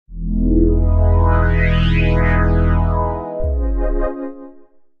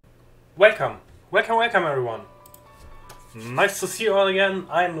Welcome! Welcome everyone! Nice to see you all again.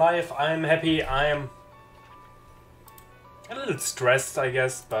 I'm live, I'm happy, I'm a little stressed, I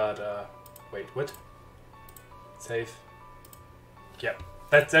guess, but wait, what? Save. Yeah,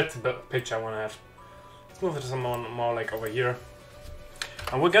 that's the picture I want to have. Let's move it to someone more like over here.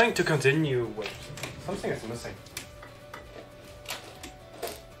 And we're going to continue with... Something is missing.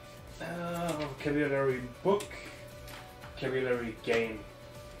 Vocabulary book. Vocabulary game.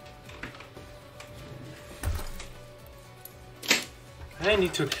 I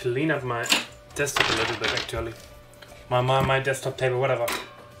need to clean up my desktop a little bit actually. My desktop table, whatever.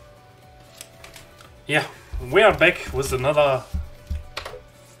 Yeah, we are back with another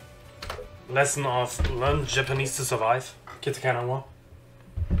lesson of Learn Japanese to Survive. Katakana war.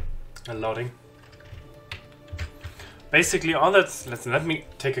 And loading. Basically all that's... Let me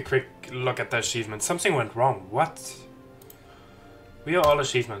take a quick look at the achievements. Something went wrong. What? We are all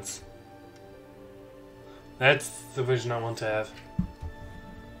achievements. That's the vision I want to have.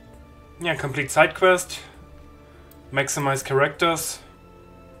 Yeah, complete side quest, maximize characters,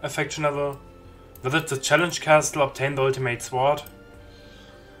 affection level, visit the challenge castle, obtain the ultimate sword,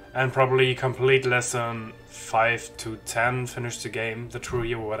 and probably complete lesson 5 to 10, finish the game, the true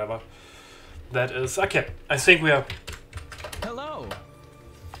hero, whatever. That is okay. I think we are. Hello.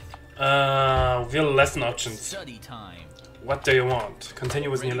 Real lesson options. Study time. What do you want? Continue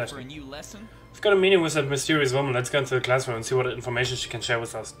with Ready new for a lesson. new lesson? We've got a meeting with that mysterious woman. Let's go into the classroom and see what information she can share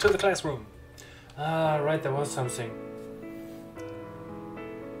with us. To the classroom! Ah, right, there was something.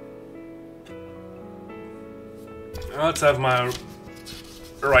 Let's have my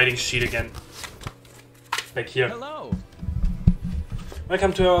writing sheet again. Back here. Hello.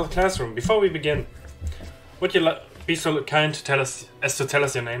 Welcome to our classroom. Before we begin, would you be so kind to tell us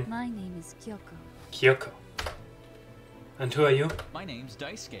your name? My name is Kyoko. Kyoko. And who are you? My name's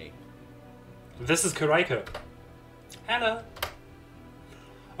Daisuke. This is Kuraiko. Hello.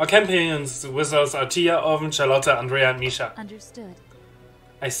 Our companions with us are Tia, Oven, Charlotte, Andrea, and Misha. Understood.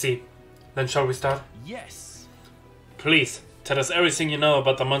 I see. Then shall we start? Yes. Please, tell us everything you know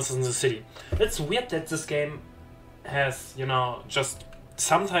about the monsters in the city. It's weird that this game has, you know, just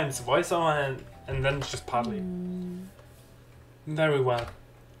sometimes voiceover and then just partly. Very well.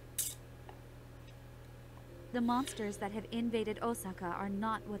 The monsters that have invaded Osaka are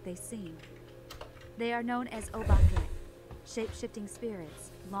not what they seem. They are known as obake, shape-shifting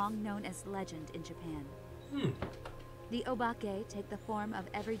spirits, long known as legend in Japan. The obake take the form of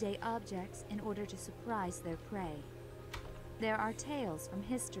everyday objects in order to surprise their prey. There are tales from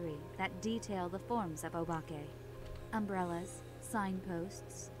history that detail the forms of obake. Umbrellas,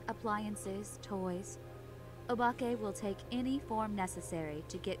 signposts, appliances, toys. Obake will take any form necessary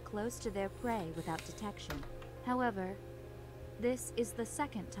to get close to their prey without detection. However, this is the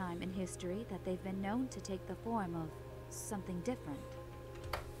second time in history that they've been known to take the form of something different.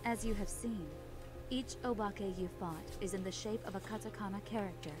 As you have seen, each obake you fought is in the shape of a katakana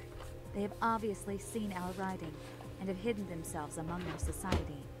character. They have obviously seen our writing and have hidden themselves among our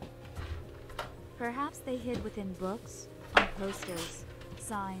society. Perhaps they hid within books, on posters,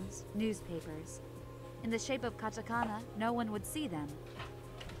 signs, newspapers. In the shape of katakana, no one would see them.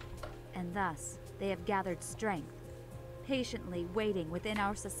 And thus, they have gathered strength, patiently waiting within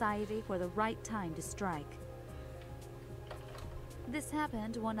our society for the right time to strike. This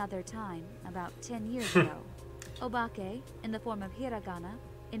happened one other time, about 10 years ago. Obake, in the form of hiragana,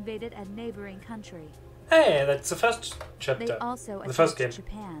 invaded a neighboring country. Hey, that's the first chapter. They also the first game. attacked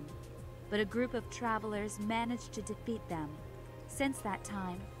Japan, but a group of travelers managed to defeat them. Since that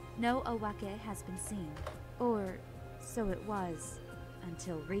time, no obake has been seen. Or so it was,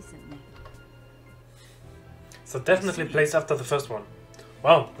 until recently. So definitely plays after the first one.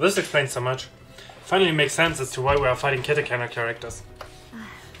 Wow, this explains so much. Finally makes sense as to why we are fighting Katakana characters.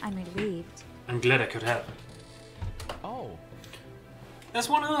 I'm relieved. I'm glad I could help. Oh. There's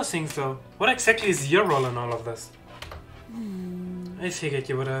one other thing though. What exactly is your role in all of this? I figured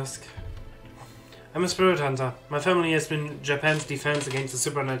you would ask. I'm a spirit hunter. My family has been Japan's defense against the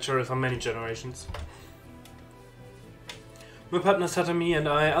supernatural for many generations. My partner Satomi and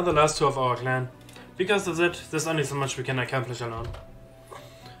I are the last two of our clan. Because of that, there's only so much we can accomplish alone.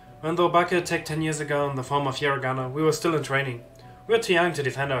 When the Obake attacked 10 years ago in the form of hiragana, we were still in training. We were too young to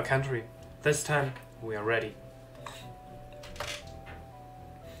defend our country. This time, we are ready.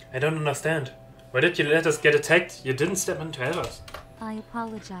 I don't understand. Why did you let us get attacked? You didn't step in to help us. I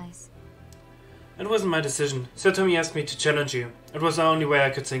apologize. It wasn't my decision. Satomi asked me to challenge you. It was the only way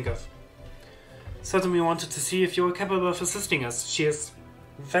I could think of. Satomi wanted to see if you were capable of assisting us. She is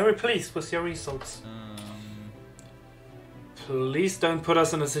very pleased with your results. Please don't put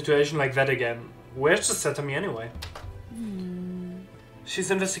us in a situation like that again. Where's the Satomi anyway?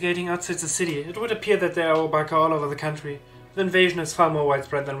 She's investigating outside the city. It would appear that there are Obaka all over the country. The invasion is far more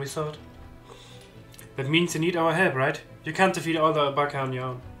widespread than we thought. That means you need our help, right? You can't defeat all the Obaka on your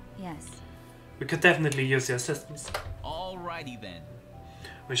own. Yes. We could definitely use your assistance. Alrighty then.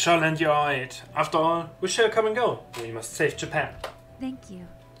 We shall lend you our aid. After all, we shall come and go. We must save Japan. Thank you.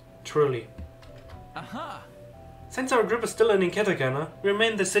 Truly. Aha! Since our group is still in Katakana, we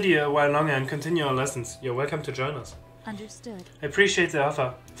remain in the city a while longer and continue our lessons. You're welcome to join us. Understood. I appreciate the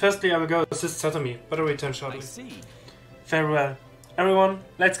offer. Firstly, I will go assist Satomi, but I'll return shortly. I see. Farewell. Everyone,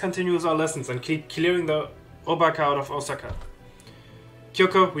 let's continue with our lessons and keep clearing the Obaka out of Osaka.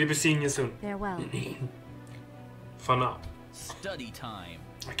 Kyoko, we'll be seeing you soon. Farewell. For now. Study time.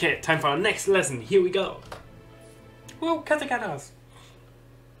 Okay, time for our next lesson. Here we go. Whoa, katakanas.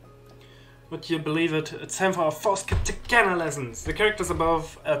 Would you believe it? It's time for our first katakana lessons. The characters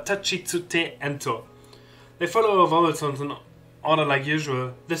above are Tachi, Tsute, and To. They follow our vowel sounds in order like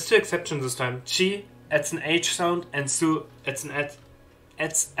usual. There's 2 exceptions this time. Chi adds an H sound and Su adds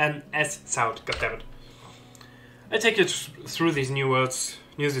an S sound. God damn it. I take you through these new words,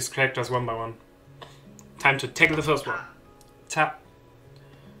 use these characters one by one. Time to tackle the first one. Ta.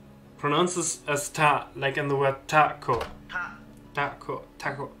 Pronounces as ta, like in the word taco. Taco,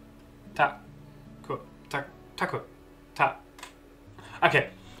 taco, taco, taco, ta. Okay,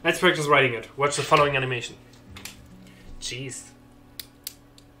 let's practice writing it. Watch the following animation. Jeez.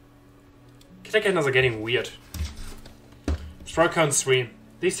 Katakanas are getting weird. Stroke counts 3.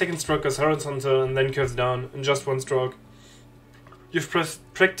 The second stroke goes horizontal and then curves down in just 1 stroke. You've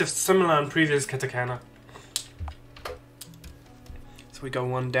practiced similar in previous katakana. So we go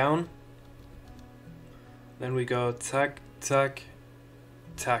 1 down. Then we go tack, tack,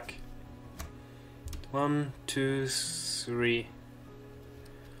 tack. 1, 2, 3.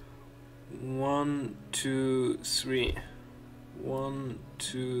 1, 2, 3. 1,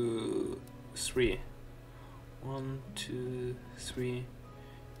 2, 3. 1, 2, 3.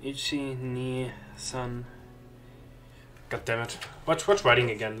 Ichi, ni, san. God damn it! Watch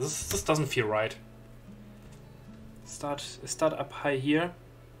writing again. This doesn't feel right. Start up high here.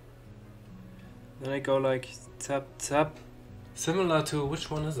 Then I go like tap tap. Similar to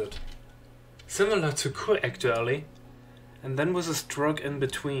which one is it? Similar to Ku actually, and then with a stroke in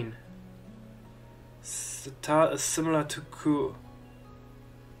between. Ta is similar to Ku.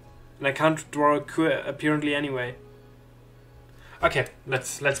 And I can't draw a Ku apparently anyway. Okay,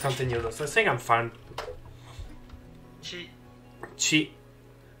 let's continue this. I think I'm fine. Chi.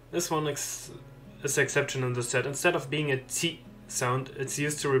 This one is the exception in the set. Instead of being a T sound, it's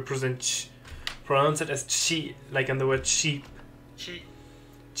used to represent ch. Pronounce it as chi, like in the word sheep.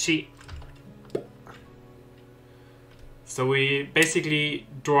 Chi. So we basically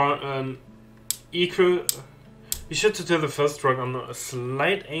draw an equal. We should do the first stroke on a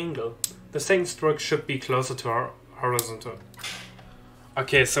slight angle. The second stroke should be closer to our horizontal.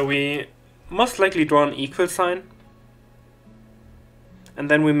 Okay, so we most likely draw an equal sign.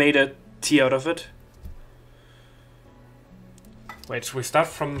 And then we made a T out of it. Wait, we start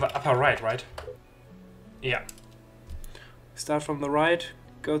from the upper right? Yeah. Start from the right,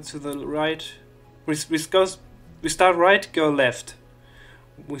 go to the right. We start right, go left.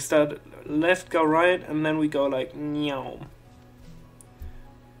 We start left, go right, and then we go like meow.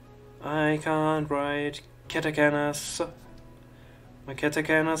 I can't write katakanas. My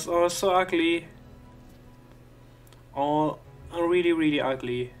katakanas are so ugly. All are really, really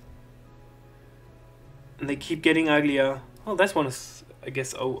ugly. And they keep getting uglier. Oh, this one is, I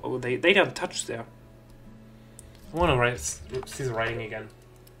guess, oh, they don't touch there. I want to see the writing again.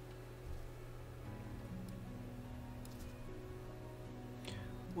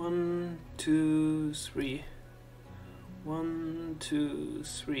 One, two, three. 1, 2,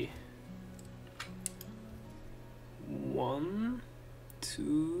 3. 1,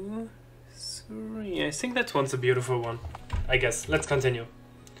 2, 3. I think that one's a beautiful one. I guess. Let's continue.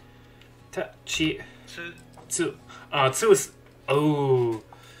 Ta, chi, tsu. Tsu is. Oh.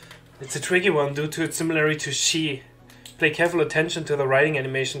 It's a tricky one due to its similarity to she. Pay careful attention to the writing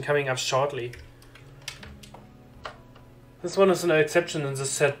animation coming up shortly. This one is an exception in the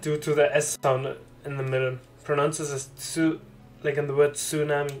set due to the S sound in the middle. Pronounces as tsu, like in the word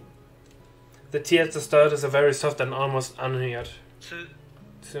tsunami. The T at the start is a very soft and almost unheard.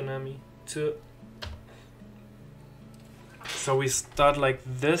 Tsunami. Tsu. So we start like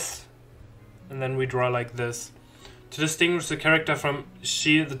this, and then we draw like this. To distinguish the character from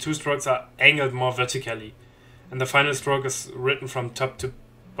she, the 2 strokes are angled more vertically, and the final stroke is written from top to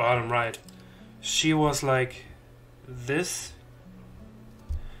bottom right. She was like this.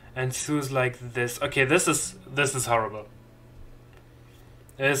 And Su's like this. Okay, this is horrible.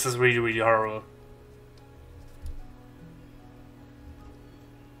 This is really, really horrible.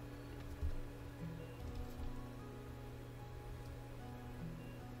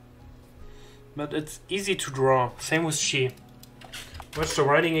 But it's easy to draw. Same with she. Watch the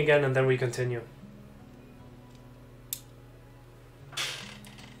writing again and then we continue.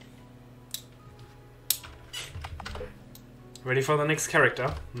 Ready for the next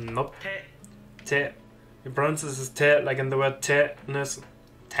character? Nope. Te. You pronounce this as te, like in the word tennis.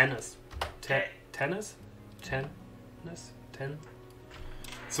 Tennis. Tennis? Tennis? Ten?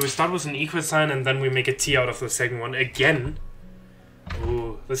 So we start with an equal sign and then we make a T out of the second one again.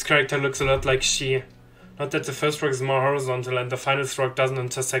 Ooh, this character looks a lot like she. Not that the first stroke is more horizontal and the final stroke doesn't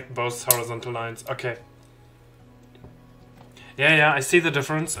intersect both horizontal lines. Okay. Yeah, I see the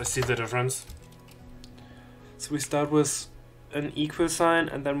difference. So we start with an equal sign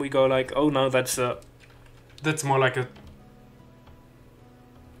and then we go like, oh no, that's more like a...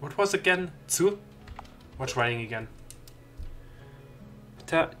 What was again? Zu? Watch writing again.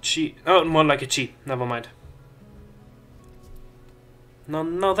 Ta, chi. Oh, more like a chi. Never mind. No,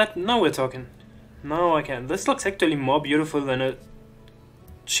 now we're talking. Now I can. This looks actually more beautiful than a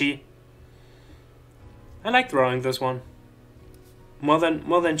chi. I like drawing this one. More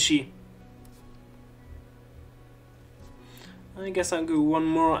than chi. I guess I'll do one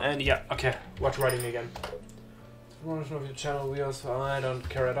more and yeah, okay. Watch writing again. Promotion of your channel videos, I don't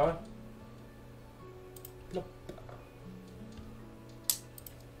care at all. Nope.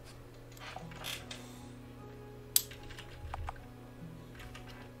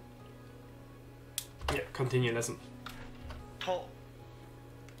 Yeah, continue lesson. To.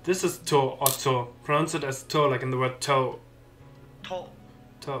 This is to or to. Pronounce it as to, like in the word toe. To.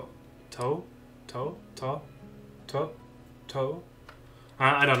 Toe. Toe? Toe? Toe? Toe? Toe?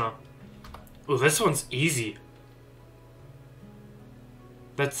 I don't know. Oh, this one's easy.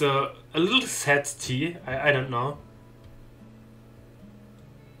 That's a little sad T. I don't know.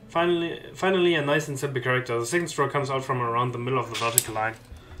 Finally a nice and simple character. The second stroke comes out from around the middle of the vertical line.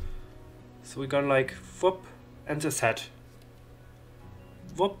 So we got like whoop and a set.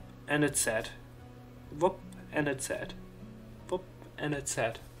 Whoop and it's set. Whoop and it's set. Whoop and it's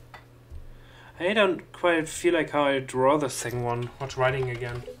set. I don't quite feel like how I draw the second one. Watch writing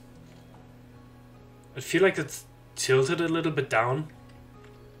again. I feel like it's tilted a little bit down.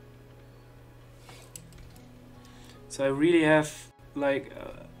 So I really have like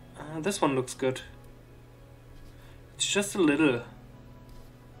this one looks good. It's just a little.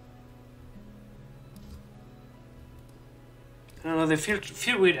 I don't know, they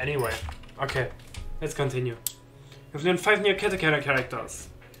feel weird anyway. Okay, let's continue. We've learned 5 new Katakana characters.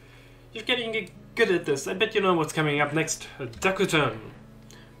 You're getting good at this. I bet you know what's coming up next. Dakutan.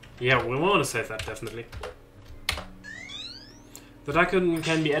 Yeah, we want to save that, definitely. The Dakutan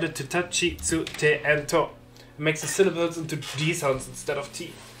can be added to ta, chi, tsu, te, and to. It makes the syllables into D sounds instead of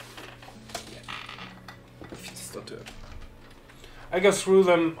T. Yeah. Just don't do it. I go through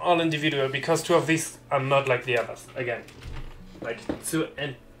them all individually because 2 of these are not like the others. Again. Like tsu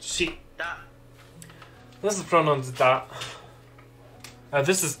and chi. Da. This is pronounced da.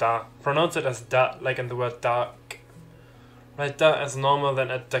 This is da. Pronounce it as da, like in the word dark. Write da as normal, then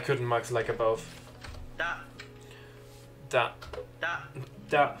add Dakutan marks like above. Da. Da. Da.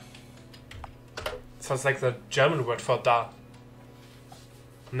 Da. Sounds like the German word for da.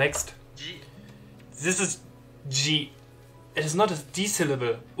 Next. G. This is G. It is not a D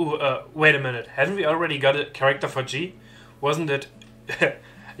syllable. Ooh, wait a minute. Haven't we already got a character for G? Wasn't it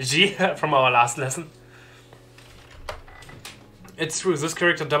G from our last lesson? It's true, this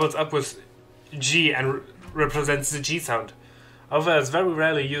character doubles up with G and represents the G sound. However, it's very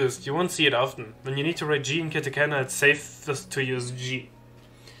rarely used. You won't see it often. When you need to write G in Katakana, it's safest to use G.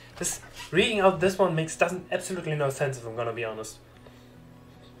 Reading out this one doesn't absolutely no sense, if I'm gonna be honest.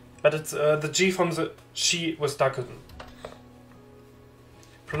 But it's the G from the Chi with Dakutan.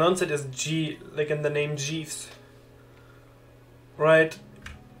 Pronounce it as G, like in the name Jeeves. Right.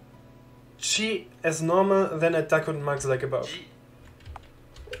 Chi as normal, then add Dakutan marks like above. G.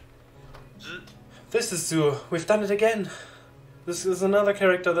 Z. This is Zu. We've done it again. This is another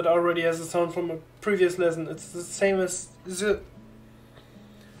character that already has a sound from a previous lesson. It's the same as Zu.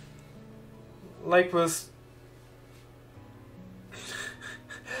 Like with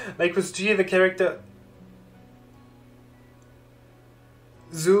G, the character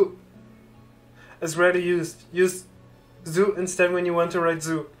Zu is rarely used. Use Zu instead when you want to write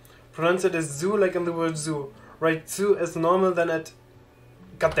Zu. Pronounce it as Zu, like in the word Zu. Write Zu as normal, then add...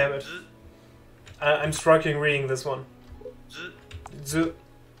 God damn it. I'm struggling reading this one. Z, Z,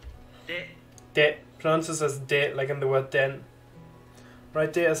 de, de, pronounces as de, like in the word den.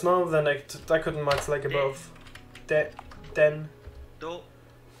 Right there is normal, then diacritic marks like above. De, den. do,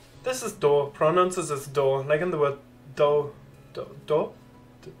 This is do, pronounces as do, like in the word do. Do?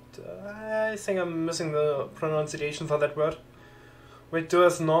 I think I'm missing the pronunciation for that word. Wait, do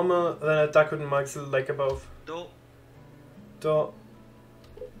as normal, then a diacritic marks like above. do, Do,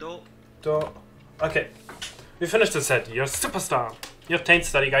 do. do. Okay, we finished the set. You're a superstar. You obtained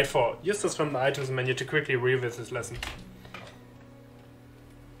Study Guide 4. Use this from the items menu to quickly revisit this lesson.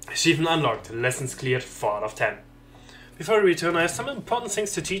 Achievement unlocked. Lessons cleared 4 out of 10. Before we return, I have some important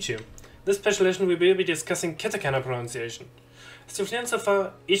things to teach you. This special lesson we will be discussing katakana pronunciation. As you've learned so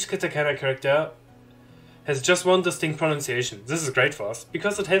far, each katakana character has just one distinct pronunciation. This is great for us,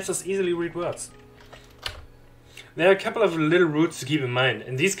 because it helps us easily read words. There are a couple of little rules to keep in mind,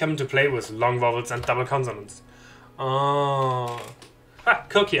 and these come into play with long vowels and double consonants. Oh. Ah,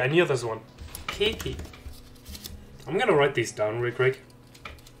 Koki, I knew this one. Kiki. I'm gonna write these down real quick.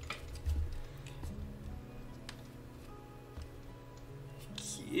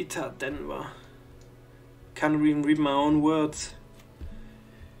 Kita Denver. Can't even read my own words.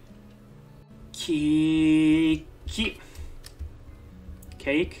 Kiki.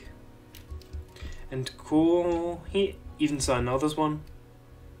 Cake. And kohi, even so I know this one,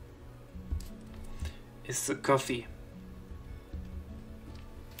 is the coffee.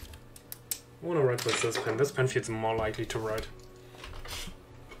 I want to write with this pen. This pen feels more likely to write.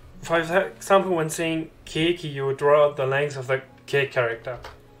 For example, when saying keiki, you draw out the length of the ke character.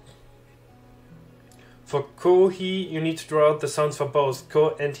 For kohi, you need to draw out the sounds for both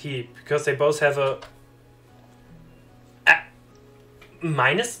ko and hi, because they both have a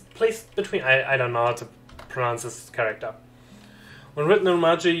minus placed between. I don't know how to pronounce this character. When written in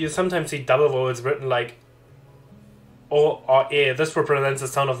Romaji, you sometimes see double vowels written like O or E. This represents the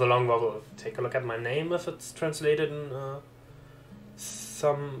sound of the long vowel. Take a look at my name if it's translated in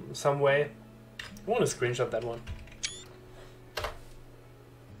some way. I want to screenshot that one.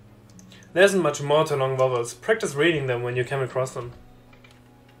 There isn't much more to long vowels. Practice reading them when you come across them.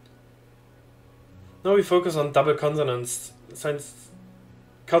 Now we focus on double consonants. Since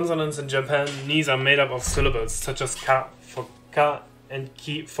consonants in Japanese are made up of syllables, such as ka for ka and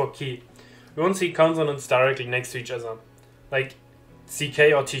ki for ki. We won't see consonants directly next to each other, like ck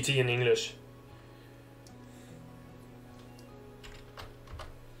or tt in English.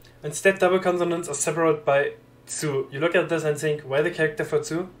 Instead, double consonants are separated by tsu. You look at this and think, why the character for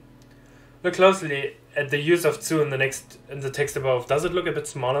tsu? Look closely at the use of tsu in the text above. Does it look a bit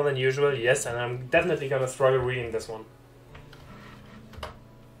smaller than usual? Yes, and I'm definitely gonna struggle reading this one.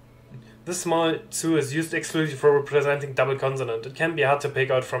 This small tsu is used exclusively for representing double consonant. It can be hard to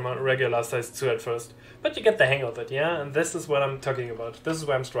pick out from a regular sized tsu at first, but you get the hang of it, yeah? And this is what I'm talking about. This is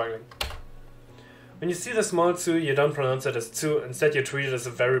where I'm struggling. When you see the small tsu, you don't pronounce it as tsu, instead you treat it as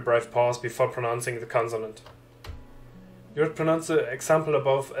a very brief pause before pronouncing the consonant. You would pronounce the example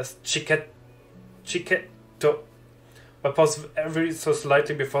above as chiketo, but pause every so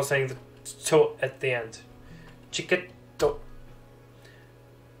slightly before saying the to at the end. Chiketo.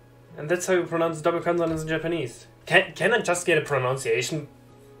 And that's how you pronounce double consonants in Japanese. Can I just get a pronunciation?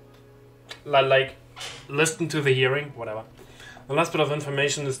 Like, listen to the hearing? Whatever. The last bit of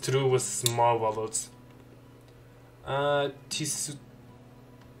information is to do with small vowels.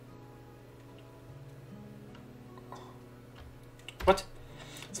 What?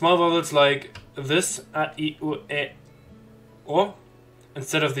 Small vowels like this, a, I, u, e, o,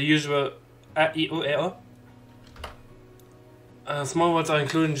 instead of the usual a, I, u, e, o. Small words are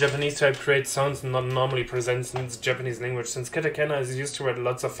included in Japanese to help create sounds not normally present in the Japanese language, since katakana is used to write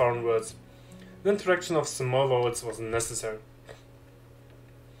lots of foreign words. The introduction of small vowels was necessary.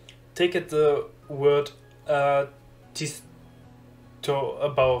 Take it the word tisto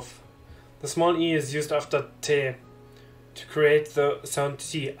above. The small e is used after te to create the sound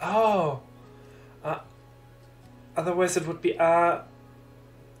t. Oh! Otherwise it would be a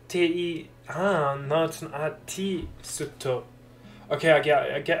ti. Ah, no, it's an a ti suto. Okay,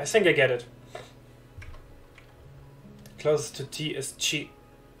 I think I get it. Closest to T is chi.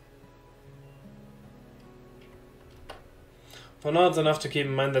 For now, it's enough to keep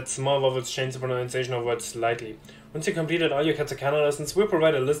in mind that small vowels change the pronunciation of words slightly. Once you completed all your katakana lessons, we'll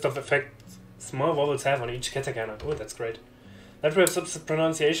provide a list of effects small vowels have on each katakana. Oh, that's great. That wraps up the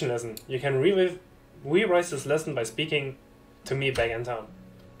pronunciation lesson. You can rewrite this lesson by speaking to me back in town.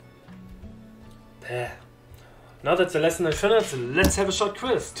 There. Now that the lesson is finished, let's have a short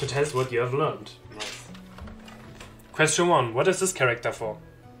quiz to test what you have learned. Nice. Question 1. What is this character for?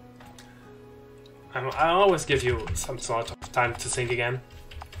 I always give you some sort of time to think again.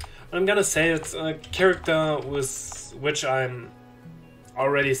 I'm gonna say it's a character with which I'm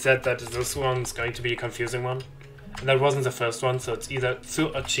already said that this one's going to be a confusing one. And that wasn't the first one, so it's either Tsu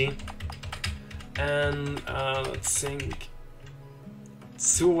or Chi. And let's think.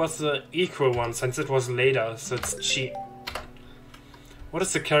 Tsu was the equal one since it was later, so it's Chi. What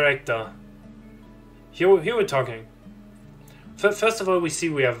is the character? Here we're talking. First of all, we see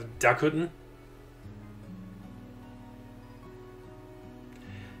we have Dakuten.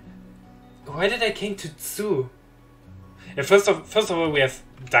 Why did I came to Tsu? Yeah, first of all, we have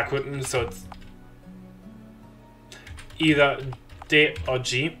Dakuten, so it's either D or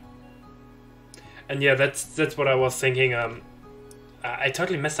G. And yeah, that's what I was thinking. I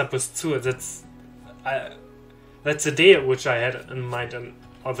totally messed up with Tsu. That's the D which I had in mind,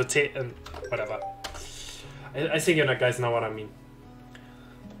 or the T and whatever. I think you guys know what I mean.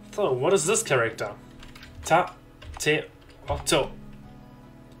 So, what is this character? Ta, te, or to?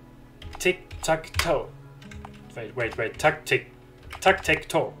 Tick, tack, toe. Wait. Tack, tick,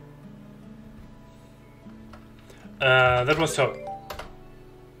 toe. That was toe.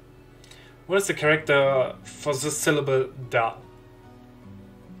 What is the character for the syllable da?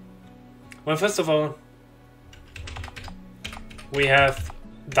 Well, first of all, we have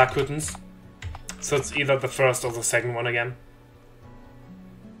Dakutens. So it's either the first or the second one again.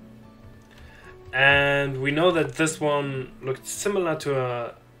 And we know that this one looked similar to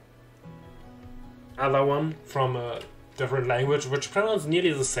a other one from a different language, which pronounced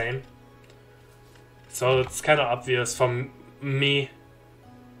nearly the same. So it's kind of obvious for me.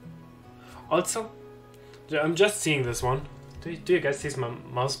 Also, I'm just seeing this one. Do you guys see my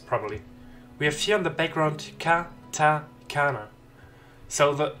mouse? Probably. We have here in the background Katakana.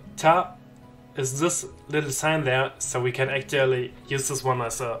 So the ta is this little sign there, so we can actually use this one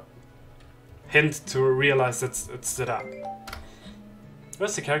as a hint to realize it's the da.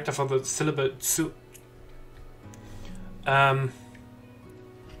 Where's the character for the syllable tsu? Ta,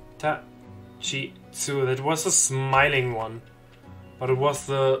 chi, tsu. That was a smiling one, but it was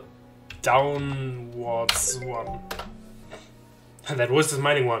the downwards one. That was the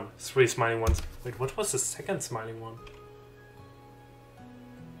smiling one. 3 smiling ones. Wait, what was the second smiling one?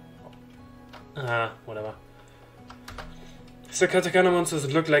 Whatever. So katakana monsters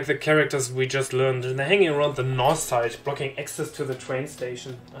look like the characters we just learned, and they're hanging around the north side, blocking access to the train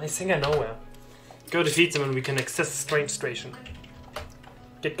station. I think I know where. Go defeat them and we can access the train station.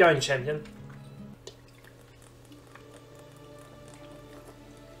 Get going, champion.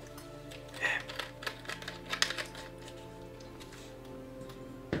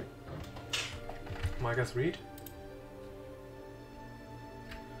 Marcus Reed?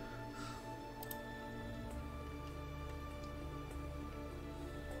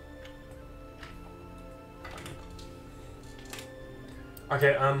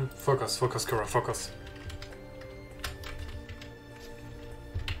 Okay, focus, Kura, focus.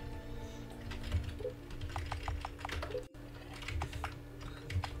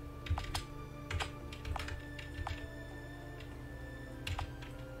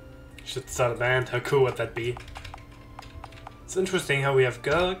 Should start a band, how cool would that be? It's interesting how we have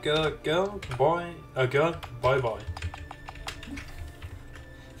girl, boy, girl, boy.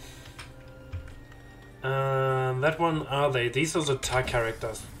 That one, are they? These are the ta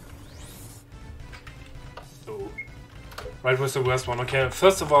characters. Oh. Right was the worst one. Okay,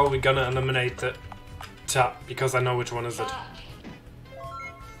 first of all, we're gonna eliminate the ta, because I know which one is it.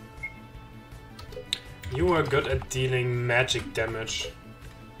 You were good at dealing magic damage.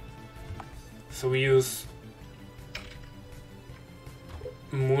 So we use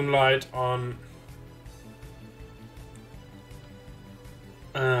Moonlight on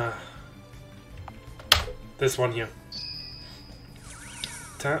this one here.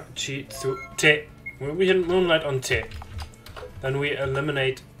 Ta, chi, tsu, te. We hit Moonlight on te. Then we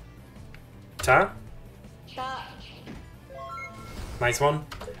eliminate ta. Nice one.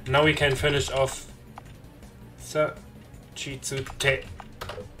 Now we can finish off sa, chi, tsu, te.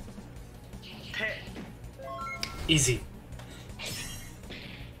 Easy.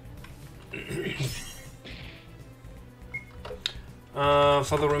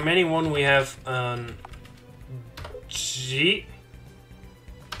 For the remaining one, we have G.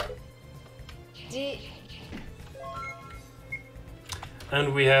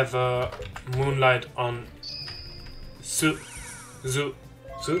 And we have Moonlight on Su.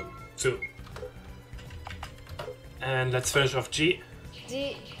 And let's finish off G.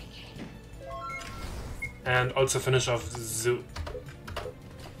 And also finish off Zu.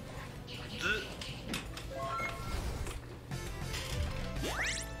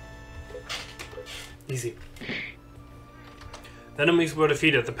 Easy. The enemies were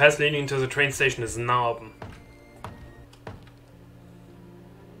defeated. The path leading to the train station is now open.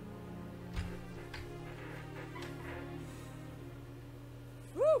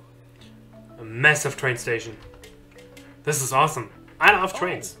 Woo! A massive train station. This is awesome. I love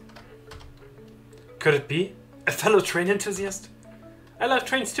trains. Could it be? A fellow train enthusiast? I love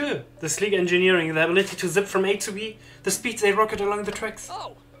trains too. The sleek engineering, the ability to zip from A to B, the speeds they rocket along the tracks.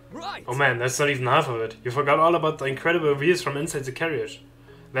 Oh, right. Oh man, that's not even half of it. You forgot all about the incredible views from inside the carriage.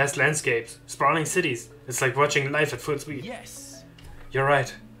 Vast landscapes, sprawling cities. It's like watching life at full speed. Yes. You're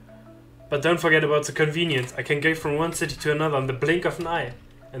right. But don't forget about the convenience. I can go from one city to another in the blink of an eye.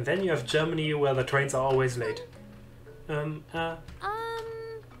 And then you have Germany, where the trains are always late. You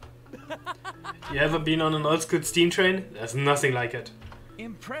ever been on an old school steam train? There's nothing like it. I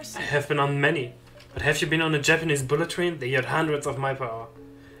Impressive. have been on many. But have you been on a Japanese bullet train? They had hundreds of mile per hour.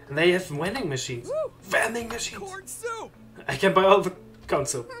 And they have vending machines. Woo! Vending machines! Corn soup. I can buy all the corn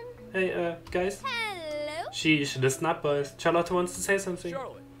soup. Hey, guys. Hello. She should have snapped, boys. Charlotte wants to say something.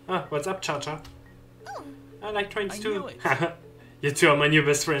 Charlotte. Ah, what's up, Cha-Cha? I like trains I too. knew it. You two are my new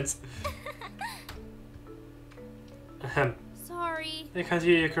best friends. Ahem. Sorry. They can't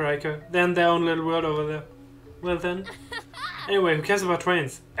hear you, Kuraiko. They're in their own little world over there. Well then. Anyway, who cares about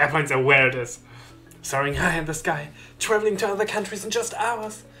trains? Airplanes are where it is. Soaring high in the sky, traveling to other countries in just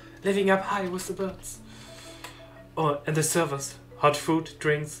hours, living up high with the birds. Oh, and the service. Hot food,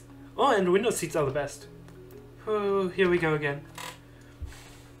 drinks. Oh, and window seats are the best. Oh, here we go again.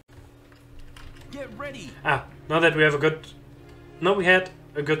 Get ready. Ah, now that we have we had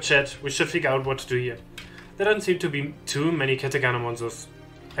a good chat, we should figure out what to do here. There don't seem to be too many Katakana monsters.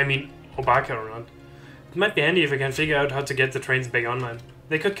 I mean, Obaka around. It might be handy if we can figure out how to get the trains back online.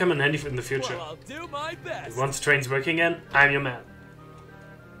 They could come in handy in the future. Well, I'll do my best. Once trains working again, I'm your man.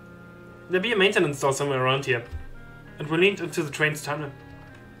 There'll be a maintenance store somewhere around here. And we'll lead into the train's tunnel.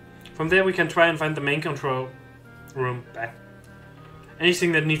 From there we can try and find the main control room.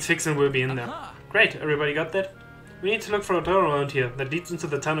 Anything that needs fixing will be in there. Aha. Great, everybody got that? We need to look for a door around here that leads into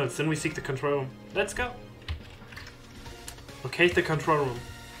the tunnels, then we seek the control room. Let's go! Locate the control room.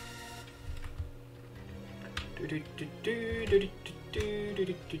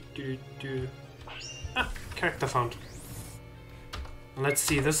 Ah, character found. Let's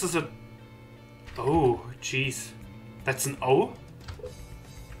see, this is a... Oh, jeez. That's an O?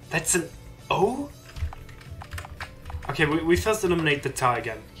 That's an O? Okay, we first eliminate the tar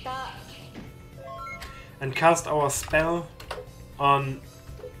again. And cast our spell on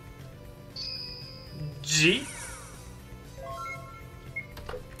G.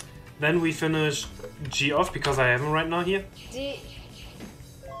 Then we finish G off because I have him right now here.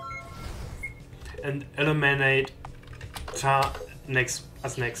 And eliminate tar next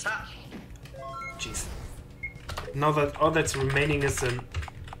as next. Jeez. Now that all that's remaining is an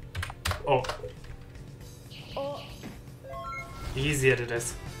O. Easy as it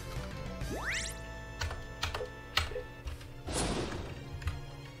is.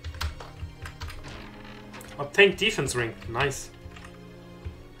 Obtained defense ring. Nice.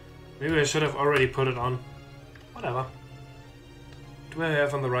 Maybe I should have already put it on. Whatever. Do I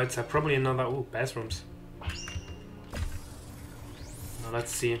have on the right side? Probably another... Ooh, bathrooms. Now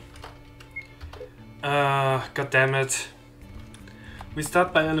let's see. God damn it. We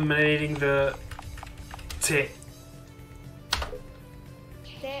start by eliminating the T.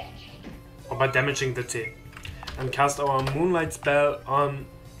 Or by damaging the T. And cast our moonlight spell on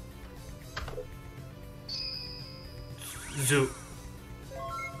Zoo.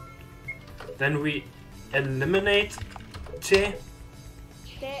 Then we eliminate T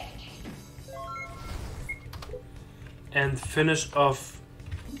and finish off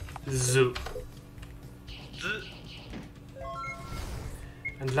Zoo.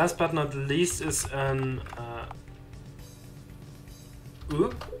 And last but not least is an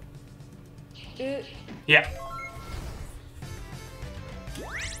U. Yeah.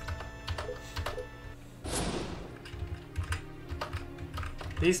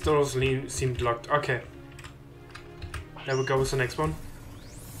 These doors seemed locked. Okay. There we go with the next one.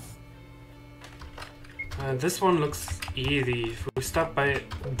 This one looks easy. We start by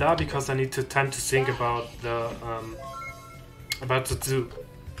Da because I need time to think about the zoo.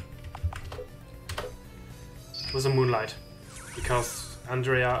 With the moonlight. Because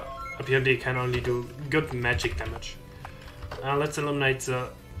Andrea apparently can only do good magic damage. Let's eliminate the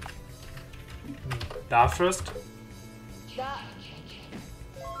Da first.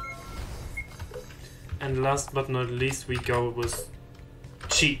 And last but not least, we go with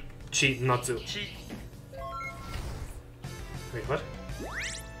Chi. Chi, not Zoo. Wait, what?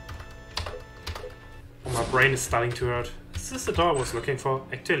 My brain is starting to hurt. Is this the door I was looking for?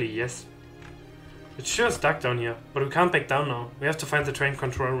 Actually, yes. It sure is dark down here, but we can't back down now. We have to find the train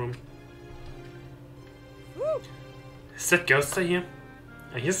control room. Woo. Is that Ghoster here?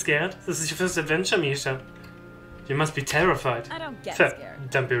 Are you scared? This is your first adventure, Misha. You must be terrified. I don't get Fair. scared.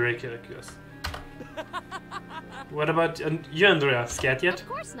 Don't be ridiculous. What about you, Andrea? Scared yet? Of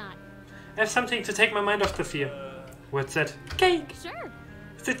course not. I have something to take my mind off the fear. What's that? Cake! Sure.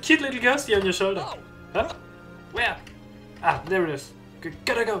 It's that cute little ghosty on your shoulder. Oh. Huh? Where? Ah, there it is.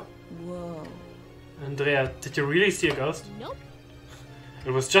 Gotta go. Whoa. Andrea, did you really see a ghost? Nope.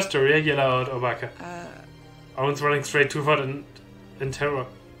 It was just a regular old Obaka. Owen's running straight toward in terror.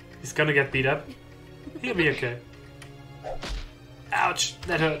 He's gonna get beat up. He'll be okay. Ouch,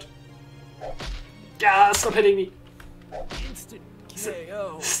 that hurt. Ah, stop hitting me. Instant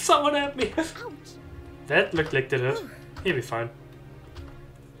KO. Someone help me. Ouch. That looked like that hurt. He'll be fine.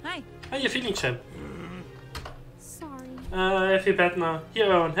 Hi. How you feeling, champ? Sorry. I feel bad now.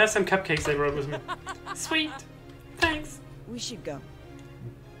 Here, Owen, have some cupcakes I brought with me. Sweet. Thanks. We should go.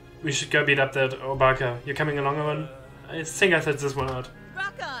 We should go beat up that Obaka. You're coming along, Owen? I think I said this one out.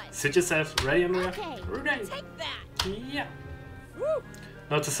 Rock on. Sit yourself. Ready, Andrea? Okay. Ready. Take that. Yeah. Woo.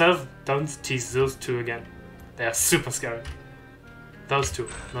 Note to self, don't tease those two again. They are super scary. Those two,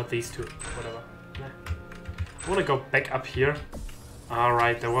 not these two. Whatever. Nah. I wanna go back up here.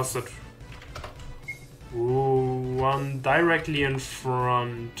 Alright, there was that. Ooh, one directly in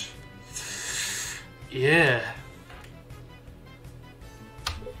front. Yeah.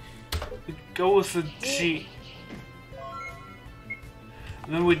 We go with the G.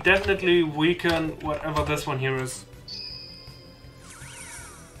 Then we definitely weaken whatever this one here is.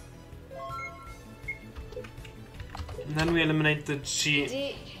 And then we eliminate the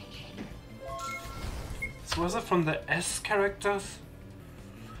G. So was it from the S characters?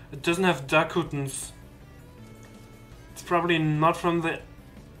 It doesn't have Dakutens. It's probably not from the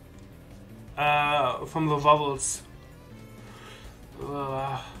vowels.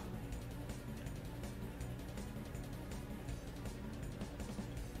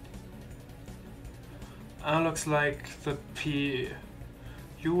 Looks like the P.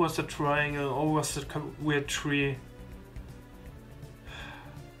 U was a triangle, O was a weird tree.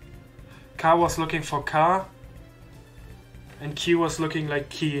 K was looking for car, and Q was looking like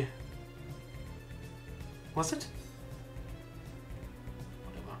key. Was it?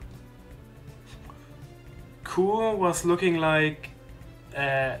 Whatever. Q was looking like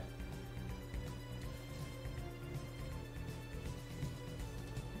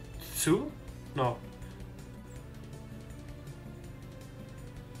Tsu? No.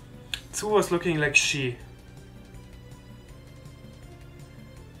 Tsu was looking like she.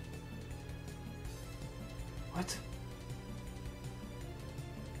 What?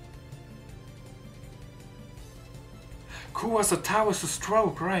 Ku was a ta with a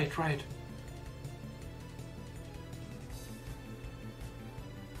stroke, right.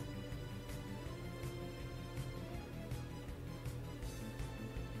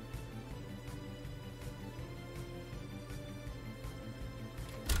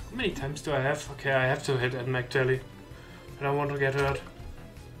 How many times do I have? Okay, I have to hit Edmund actually. I don't want to get hurt.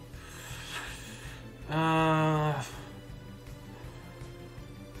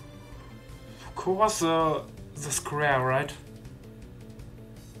 Ku was the square, right?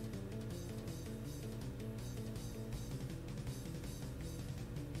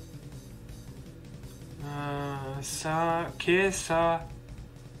 Ke sa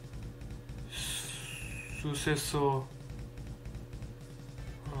suceso.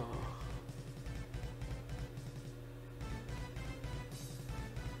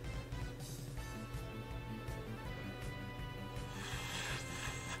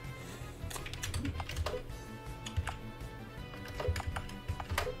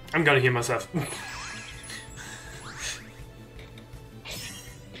 I'm gonna heal myself.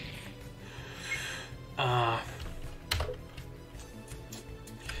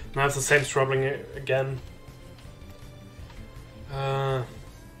 Now it's the same struggling again.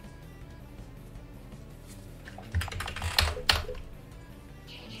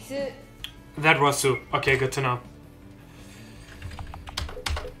 That was Sue. Okay, good to know.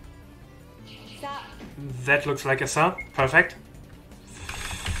 That looks like a sa. Perfect.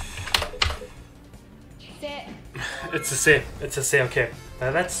 It's a C. It's a C, okay.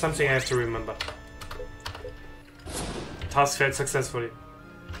 That's something I have to remember. Task failed successfully.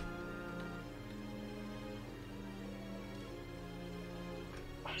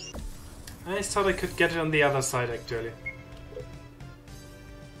 I just thought I could get it on the other side actually.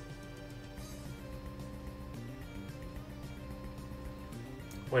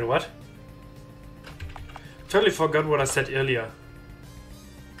 Wait, what? Totally forgot what I said earlier.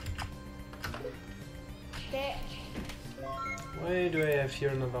 Why do I have here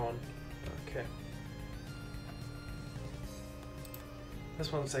another one? Okay.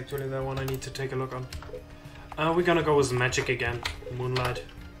 This one's actually the one I need to take a look on. We're gonna go with magic again. Moonlight.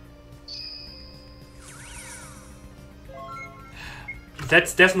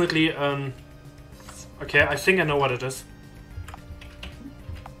 That's definitely okay, I think I know what it is.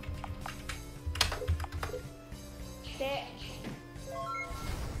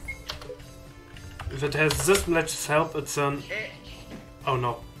 If it has this much help, it's an... Oh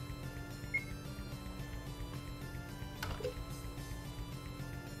no.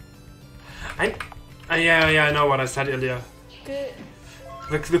 Yeah, I know what I said earlier.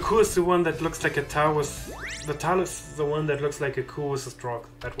 The coup is the one that looks like a tower with... The tile is the one that looks like a coup with a stroke.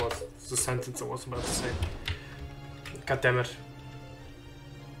 That was the sentence I was about to say. God damn it.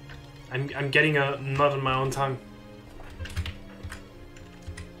 I'm getting a knot in my own tongue.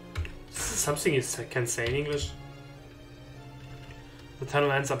 Something you can say in English. The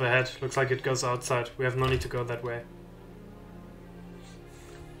tunnel ends up ahead. Looks like it goes outside. We have no need to go that way.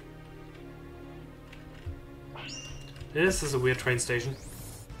 This is a weird train station.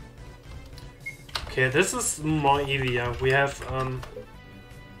 Okay, this is more easier. We have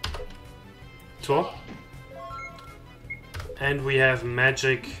tour. And we have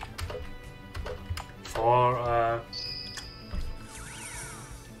magic for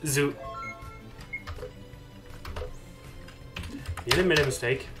zoo. Nearly made a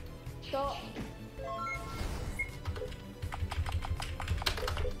mistake.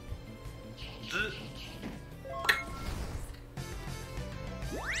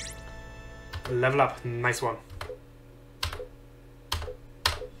 Level up, nice one.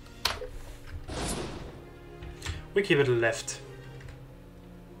 We keep it left.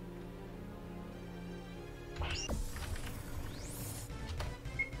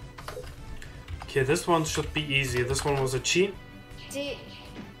 Okay, this one should be easy. This one was a chi.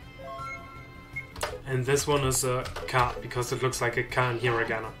 And this one is a ka, because it looks like a ka in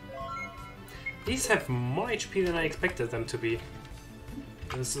hiragana. These have more HP than I expected them to be.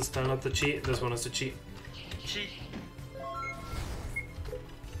 This is still not the chi, this one is the chi.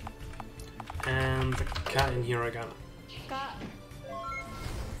 And the ka in hiragana.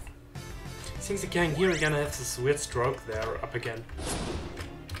 Seems the ka in hiragana has this weird stroke there up again.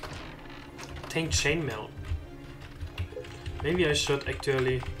 Tank chainmail. Maybe I should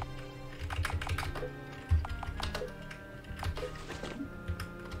actually...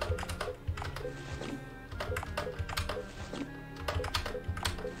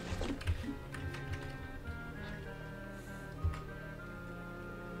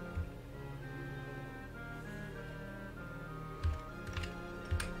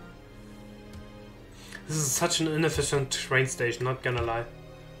 This is such an inefficient train station, not gonna lie.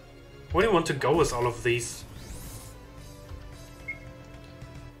 Where do you want to go with all of these?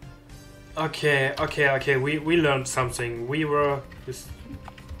 Okay, we learned something. We were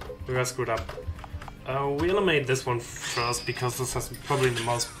screwed up. We eliminate this one first because this has probably the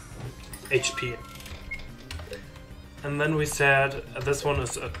most HP. And then we said this one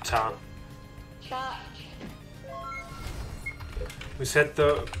is a ta. We said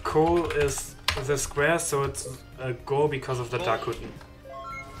the coal is the square, so it's a go because of the Dakuten.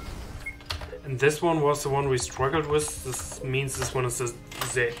 And this one was the one we struggled with. This means this one is the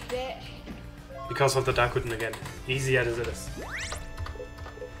ze. Because of the Dakuten again. Easy as it is.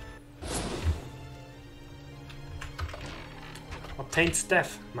 Obtained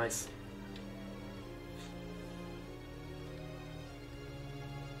staff. Nice.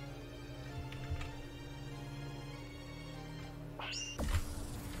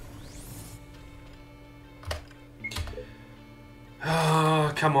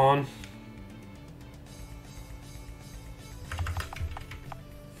 Oh, come on.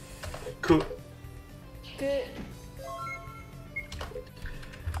 Cool.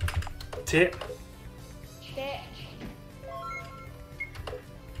 T.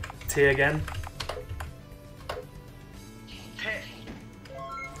 T again.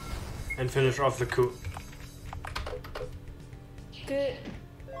 And finish off the coup.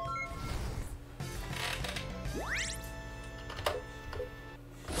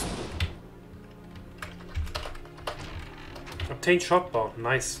 Obtain shot ball,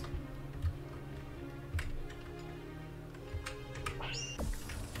 nice.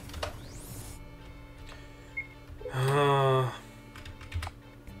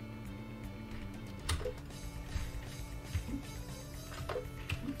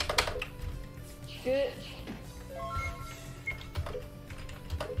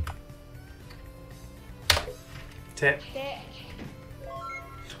 Te.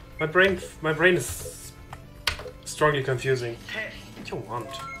 My brain is strongly confusing. What do you want?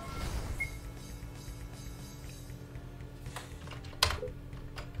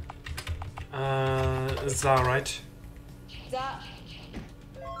 Za, right?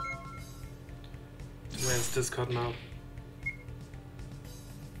 Where's Discord now?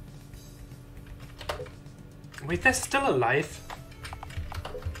 Wait, they're still alive?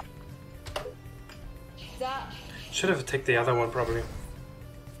 Should have attacked the other one, probably.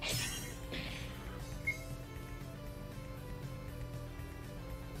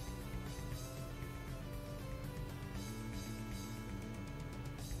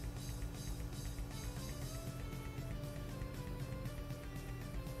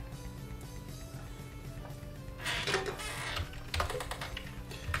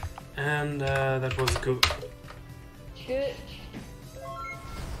 And that was good. Good.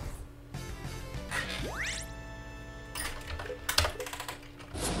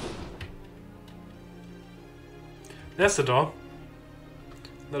 There's the door.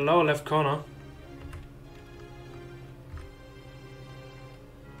 The lower left corner.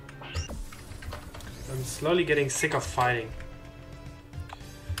 I'm slowly getting sick of fighting.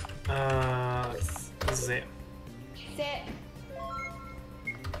 There.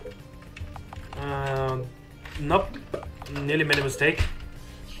 Nope. Nearly made a mistake.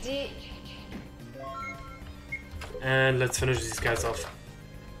 And let's finish these guys off.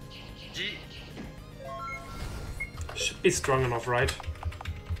 Should be strong enough, right?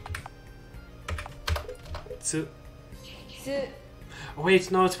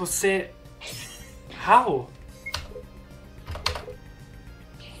 Wait, no, it was se. How?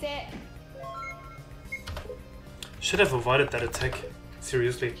 Should have avoided that attack.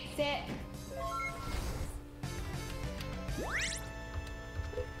 Seriously.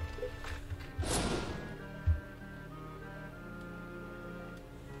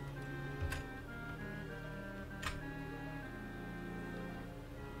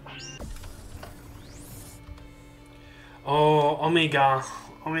 Oh, Omega.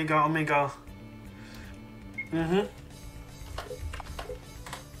 Omega. Mm-hmm.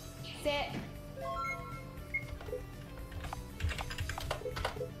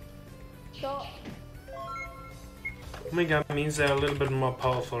 Omega means they're a little bit more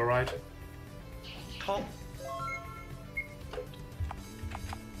powerful, right? Top.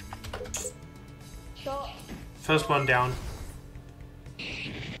 First one down.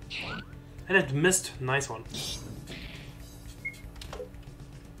 And it missed. Nice one.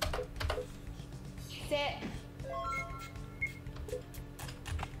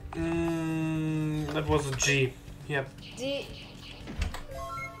 That was a G. Yep. G.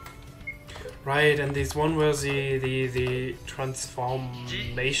 Right, and this one was the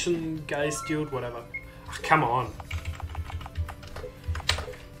transformation guys, dude, whatever. Oh, come on.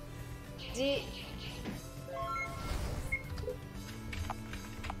 G.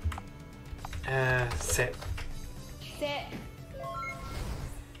 Set. Set.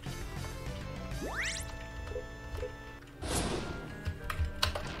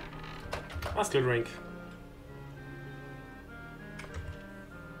 Muscle drink.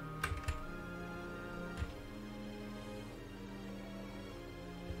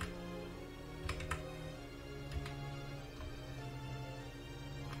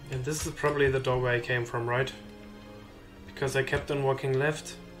 And this is probably the doorway I came from, right? Because I kept on walking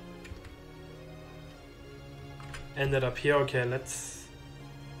left. Ended up here. Okay, let's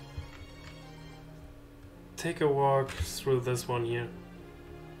take a walk through this one here.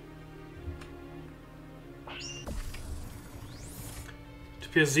 It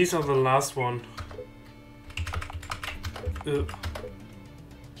appears these are the last one.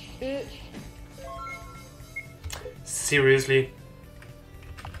 Seriously?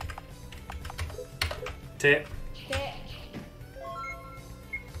 Te.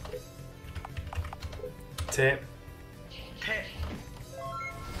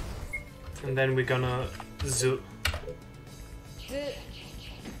 And then we're gonna zo.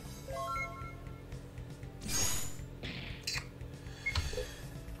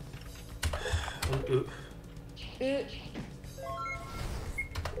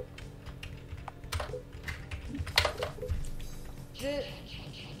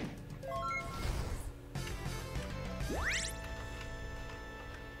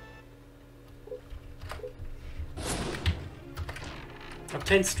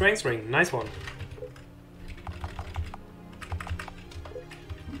 Obtained strength ring, nice one.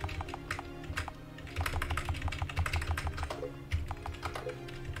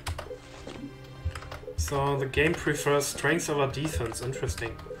 So the game prefers strength over defense,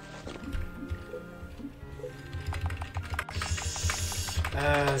 interesting.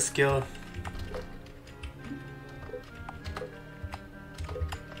 Skill.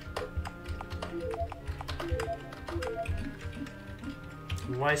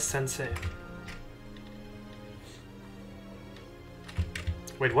 Wise Sensei.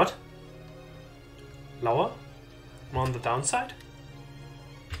 Wait, what? Lower? More on the downside?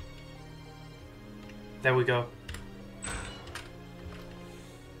 There we go.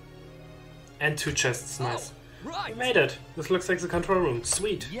 And 2 chests, nice. Right. We made it! This looks like the control room.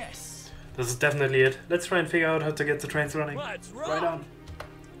 Sweet! Yes. This is definitely it. Let's try and figure out how to get the trains running. Let's Right rock. on.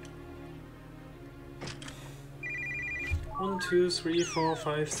 1, 2, 3, 4,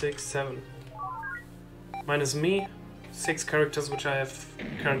 5, 6, 7. Minus me, 6 characters which I have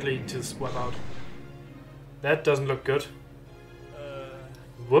currently to swap out. That doesn't look good.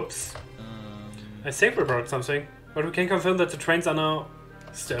 Whoops. I think we brought something, but we can confirm that the trains are now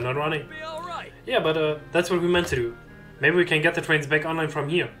still not running. Be all right. Yeah, but that's what we meant to do. Maybe we can get the trains back online from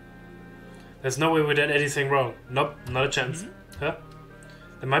here. There's no way we did anything wrong. Nope, not a chance. Huh?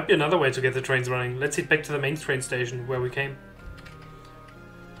 There might be another way to get the trains running. Let's head back to the main train station where we came.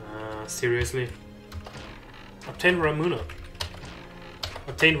 Seriously. Obtain Ramuna.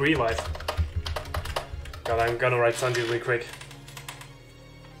 Obtain Revive. God, I'm gonna write Sanji really quick.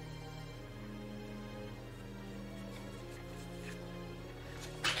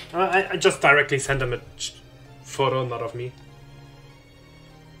 I just directly sent him a photo, not of me.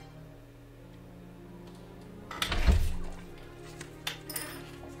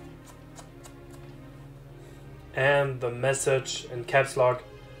 And the message in caps lock.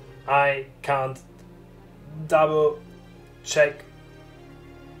 I can't double check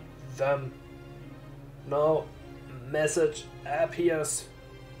them. No message appears.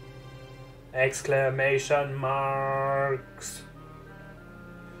 Exclamation marks.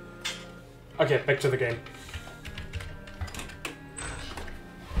 Okay, back to the game.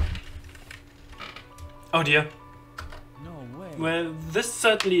 Oh dear. No way. Well, this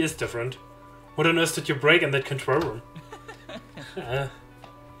certainly is different. What on earth did you break in that control room?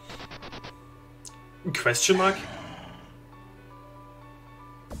 Question mark?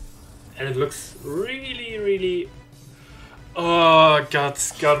 And it looks really, really... Oh,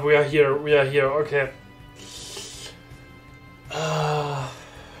 God, we are here, okay.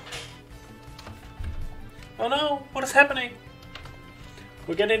 Oh no, what is happening?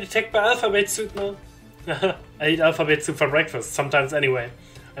 We're getting attacked by alphabet soup now. I eat alphabet soup for breakfast, sometimes anyway.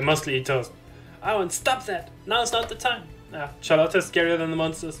 I mostly eat toast. Oh, and stop that! Now's not the time. Charlotte is scarier than the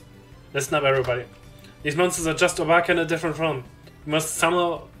monsters. Listen up, everybody. These monsters are just Obaka in a different form. We must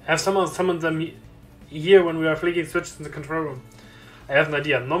somehow summon them here when we are flicking switches in the control room. I have an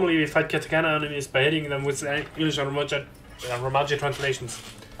idea. Normally we fight Katakana enemies by hitting them with English or Romaji translations.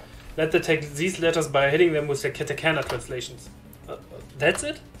 Let them take these letters by hitting them with their Katakana translations. That's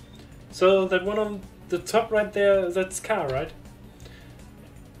it? So that one on the top right there, that's car, right?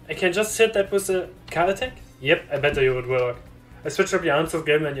 I can just hit that with a car attack? Yep, I bet you it would work. I switched up your answer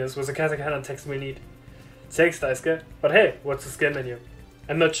game menus with the Katakana text we need. Thanks, Daisuke. But hey, what's the skill menu?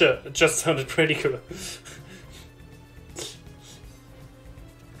 I'm not sure, it just sounded pretty cool.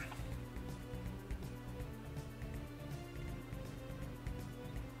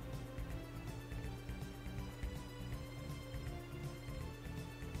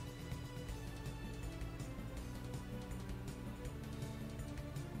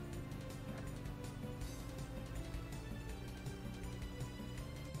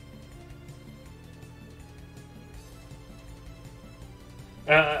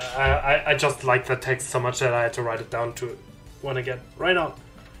 I just like the text so much that I had to write it down to one again. Right on.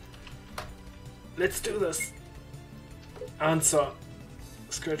 Let's do this. Answer.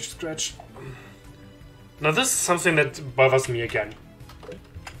 Scratch, scratch. Now this is something that bothers me again.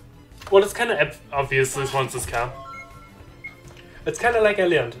 Well, it's kind of obvious this one's this car. It's kind of like I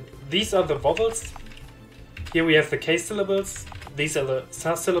learned. These are the vowels. Here we have the K syllables. These are the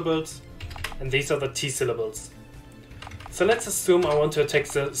S syllables. And these are the T syllables. So let's assume I want to attack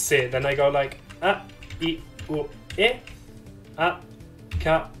the C. Then I go like A, I, U, E, A,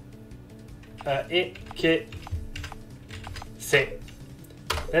 K, E, K, C.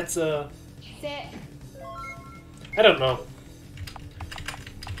 That's I don't know.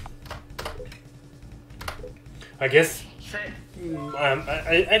 I guess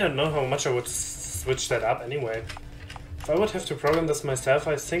I don't know how much I would switch that up anyway. If I would have to program this myself,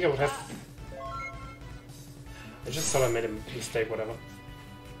 I think I would have. I just thought I made a mistake, whatever.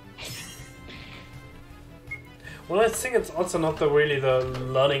 Well, I think it's also not really the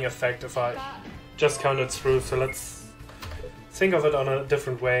learning effect if I just count it through, so let's think of it on a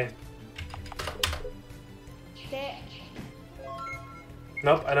different way.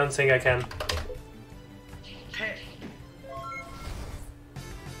 Nope, I don't think I can. Te.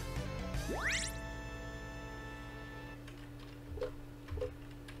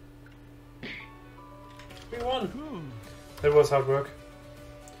 We won! That was hard work.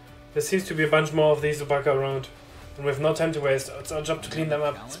 There seems to be a bunch more of these Ubaka around. And we have no time to waste. It's our job to clean them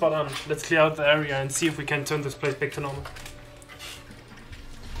up. Spot on. Let's clear out the area and see if we can turn this place back to normal.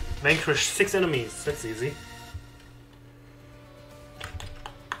 Vanquish 6 enemies. That's easy.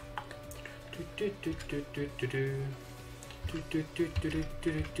 I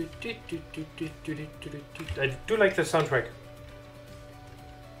do like the soundtrack.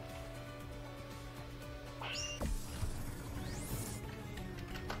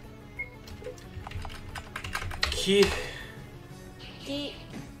 Key. Ki.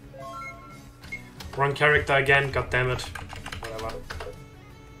 Wrong character again, god damn it. Whatever.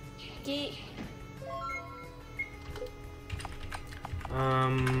 Ki.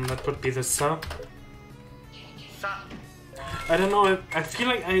 That would be the Sa. Sa. I don't know, I feel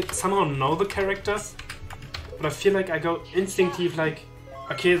like I somehow know the characters, but I feel like I go instinctive like,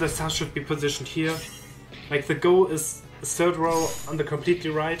 okay, the Sa should be positioned here. Like the Go is 3rd row on the completely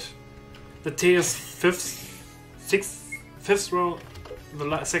right. The T is 5th row,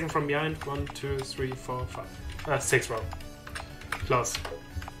 the second from behind. 1, 2, 3, 4, 5. 6th row. Close.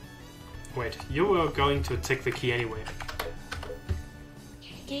 Wait, you were going to take the key anyway.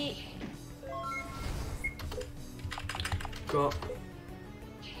 Ki. Go.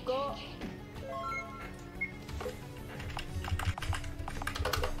 Go.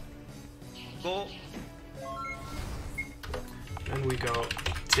 Go. And we go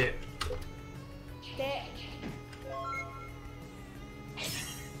T. Te.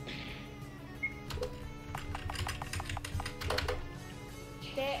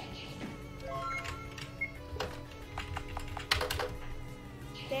 Te.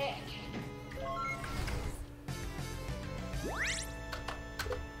 Te.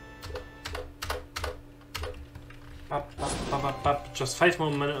 Up. Just 5 more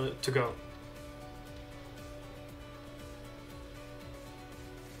minutes to go.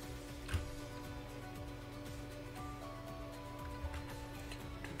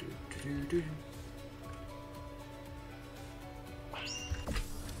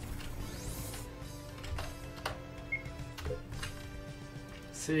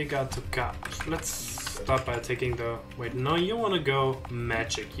 Sega to Cap. Let's start by taking the... Wait, no, you wanna go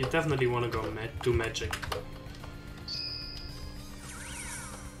magic. You definitely wanna go do magic.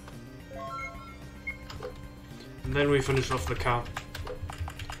 And then we finish off the car.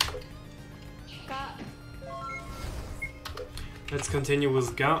 Ka. Let's continue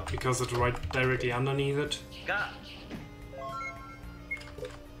with Ga, because it's right directly underneath it. Ga.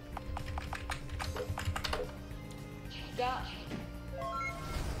 Ga.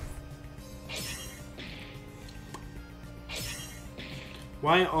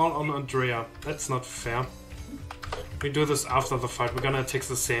 Why all on Andrea? That's not fair. We do this after the fight. We're gonna take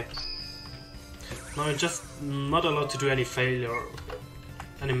the C. No, I'm just not allowed to do any failure,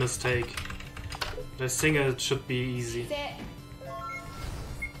 any mistake. But I think it should be easy. Te.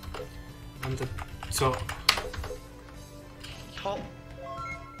 And the To. To.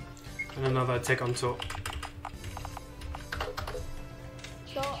 And another attack on To.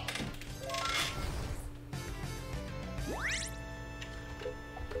 To.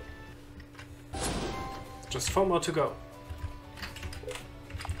 Just 4 more to go.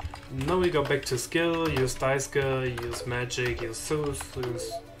 Now we go back to skill, use die skill, use magic, use Zeus,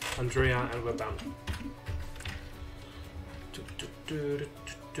 use Andrea, and we're done.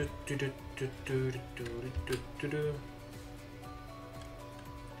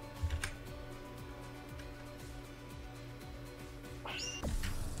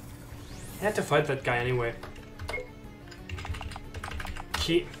 I had to fight that guy anyway.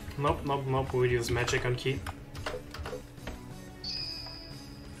 Key. Nope. We'll use magic on Key.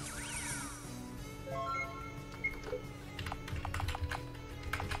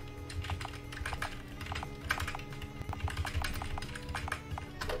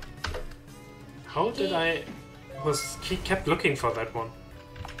 How did I... He kept looking for that one.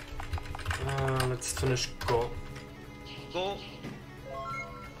 Let's finish Go. Go.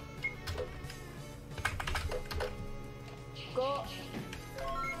 Go.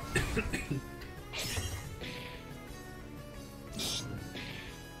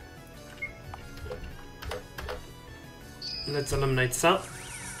 Let's eliminate Sa.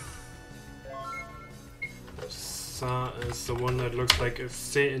 Sa is the one that looks like a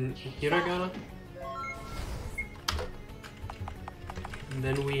C in hiragana. And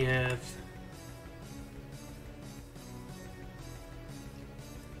then we have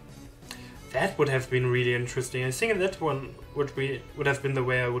That would have been really interesting. I think that one would have been the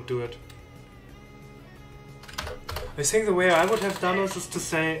way I would do it. I think the way I would have done it is to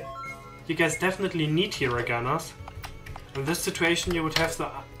say, you guys definitely need hiraganas. In this situation, you would have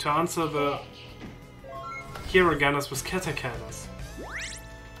to answer the hiraganas with katakanas.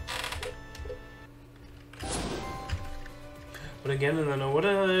 But again, I don't know what.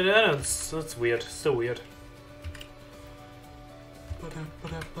 That's weird. Still weird.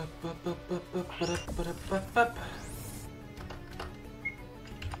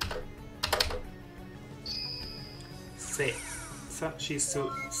 Se. Sa, she's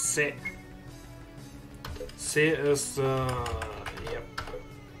so se. Se is yep.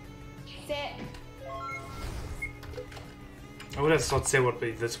 Se. I would have thought se would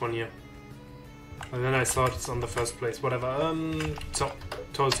be this one here. And then I thought it's on the first place. Whatever. So.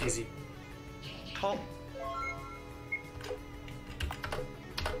 To is easy. To.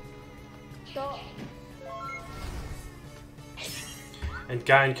 To. And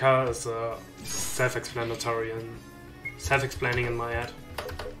ga and ka is self-explanatory and self-explaining in my head.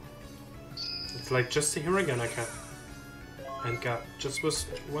 It's like just a hiragana ka. And ga. Just with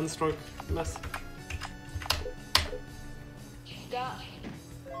one stroke less. Ga.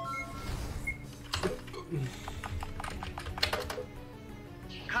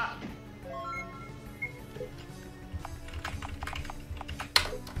 Ka.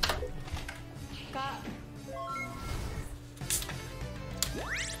 Ka.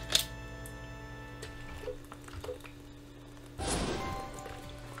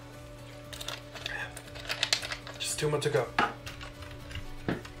 Just 2 more to go.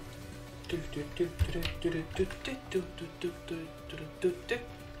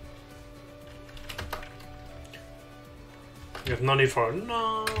 You have no need for it.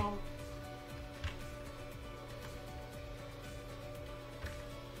 No.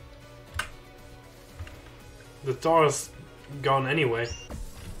 The door is gone anyway.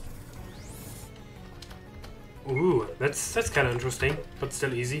 Ooh, that's kind of interesting, but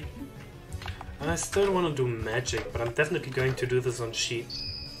still easy. And I still want to do magic, but I'm definitely going to do this on sheet.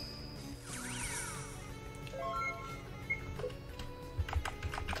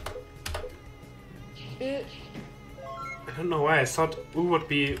 I don't know why, I thought U would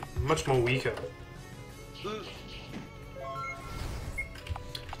be much more weaker.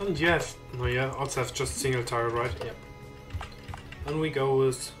 And you have... no, yeah, also have just single target, right? Yep. And we go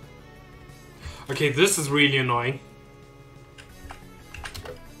with... okay, this is really annoying.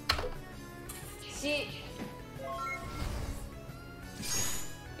 Shi.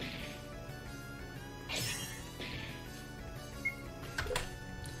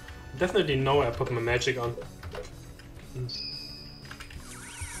 Definitely know I put my magic on.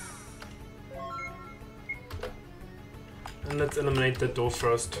 And let's eliminate the door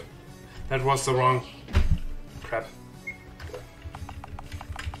first. That was the wrong... crap.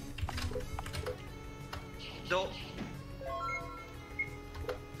 Do.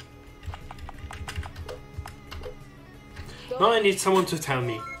 Now I need someone to tell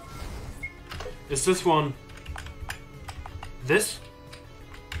me. Is this one... this?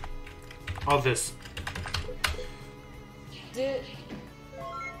 Or this? Du.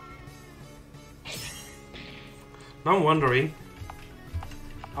 Now I'm wondering...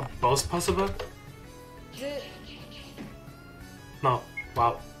 are both possible? Du. No.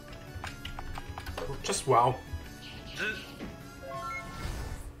 Wow. Just wow. Z.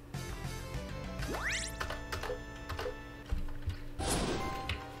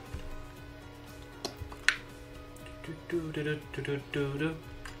 Do.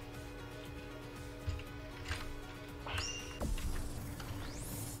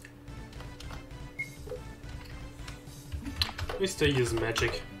 We still use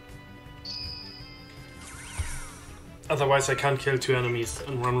magic. Otherwise I can't kill 2 enemies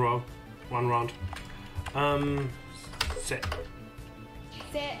in one round. Set.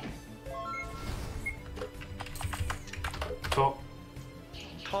 Se. To.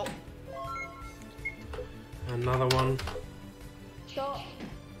 To. Another one. To.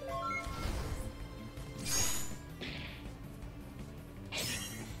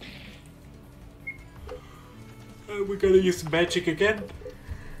 We're gonna use magic again.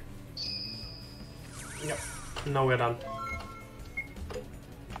 Yep. Now we're done.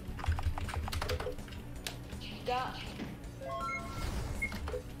 Ga.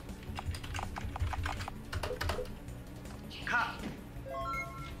 Ka.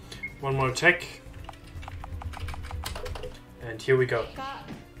 One more attack. And here we go. Ka.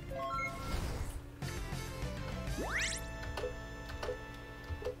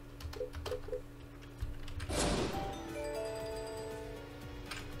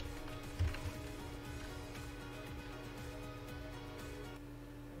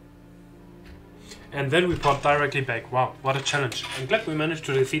 And then we pop directly back. Wow, what a challenge. I'm glad we managed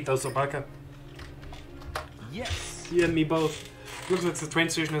to defeat those Obaka. Yes. You and me both. Looks like the train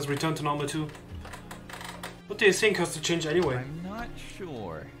station has returned to normal too. What do you think has to change anyway? I'm not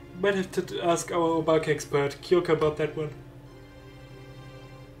sure. Might have to ask our Obaka expert, Kyoka, about that one.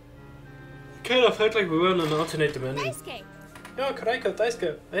 Kind of felt like we were in an alternate dimension. Daisuke! Yeah, Kuraiko,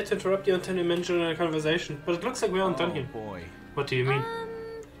 Daisuke. I had to interrupt your interdimensional conversation, but it looks like we aren't done Oh here. boy. What do you mean?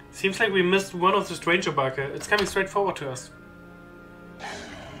 Seems like we missed one of the strange Obaka. It's coming straight forward to us.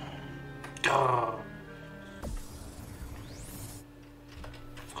 Duh.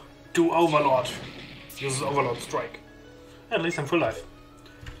 Do Overlord. This is Overlord Strike. At least I'm full life.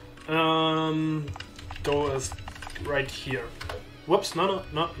 Door is right here. Whoops, no.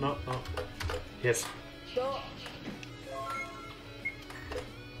 Yes. Do.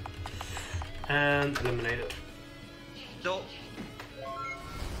 And eliminate it. ど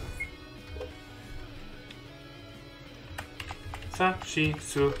Sa, shi,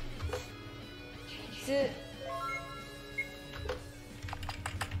 su. す。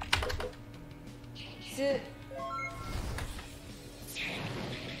す。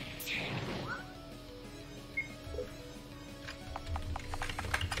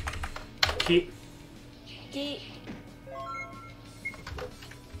 Ki. き。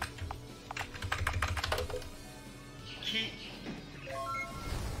 き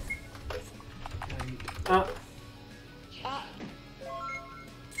Ah. あ。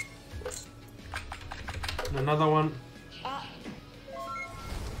 And another one. あ。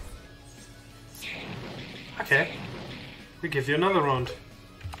 Okay. We give you another round.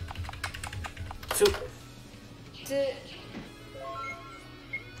 Su. つ。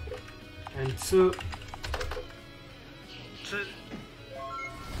 And su. つ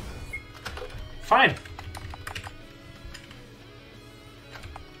Fine.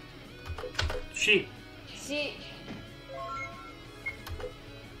 She. し。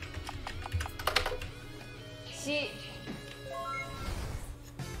し。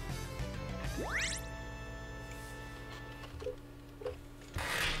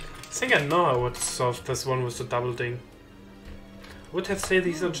 I think I know how I would solve this one with the double ding. I would have said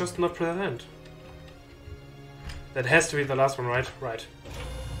these are just not present. That has to be the last one, right? Right.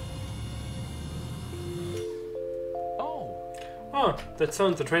 Oh. Oh, that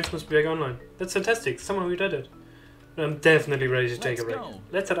sound. The trains must be back online. That's fantastic. Somehow we did it. I'm definitely ready to take a break. Go.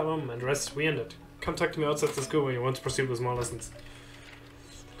 Let's head home and rest. We end it. Come talk to me outside the school when you want to proceed with more lessons.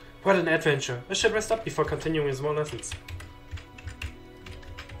 What an adventure. I should rest up before continuing with more lessons.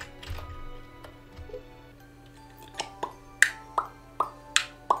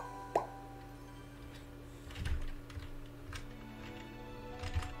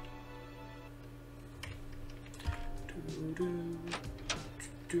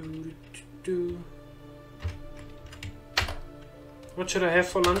 What should I have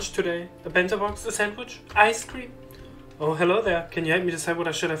for lunch today? A bento box, a sandwich, ice cream? Oh, hello there. Can you help me decide what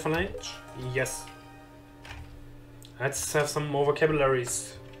I should have for lunch? Yes. Let's have some more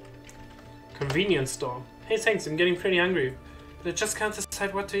vocabularies. Convenience store. Hey, thanks. I'm getting pretty hungry, but I just can't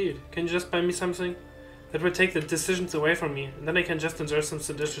decide what to eat. Can you just buy me something? That will take the decisions away from me, and then I can just enjoy some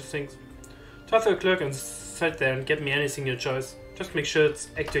delicious things. Talk to a clerk and sit there and get me anything your choice. Just make sure it's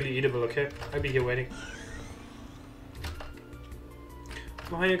actually eatable, okay? I'll be here waiting.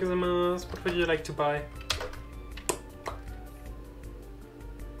 Ohayou gozaimasu. What would you like to buy?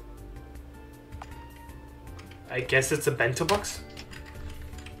 I guess it's a bento box?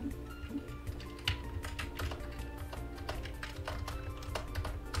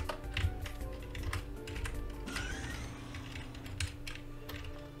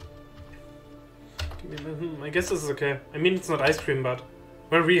 I guess this is okay. I mean, it's not ice cream, but...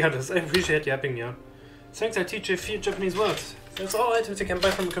 Well, we had this. I appreciate you helping me out. Thanks, I teach you a few Japanese words. That's all items you can buy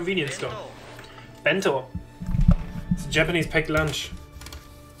from a convenience store. Bento. It's a Japanese packed lunch.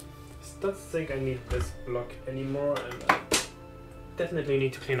 I don't think I need this block anymore, and I definitely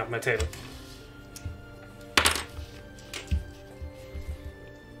need to clean up my table.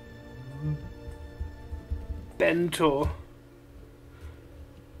 Bento.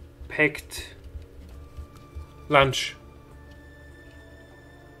 Packed lunch.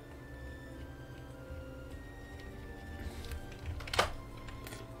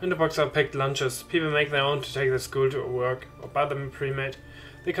 In the box are packed lunches. People make their own to take to school to work or buy them pre-made.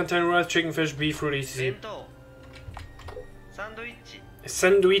 They contain rice, chicken, fish, beef, fruit, 弁 etc. 当サンドイッチ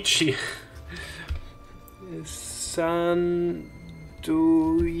Sandwichi.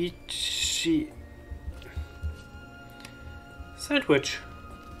 Sandwichi. Sandwich.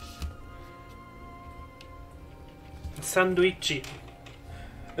 Sandwichi.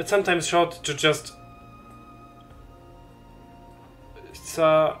 It's sometimes short to just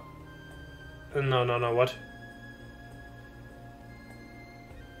No, what?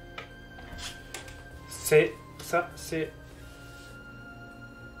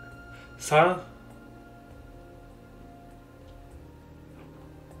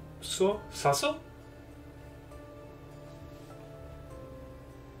 Saso?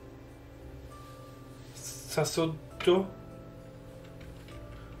 Sasodo?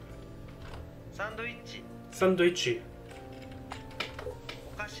 サンドイッチ Sandoichi.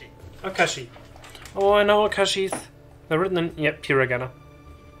 お菓子 Akashi. Oh, I know Akashis. They're written in, yep, hiragana.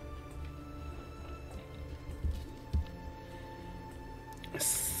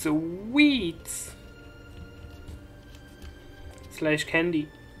 Sweets. Slash candy.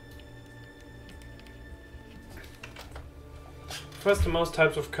 First, the most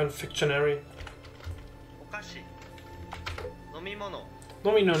types of confectionery. お菓子飲み物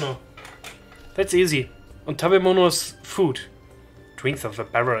Nominono. That's easy. Und tabemono is food. Drinks of a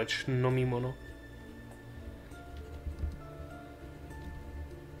beverage. Nomimono.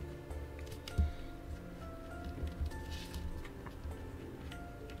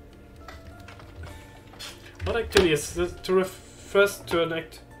 What actually is this refers to an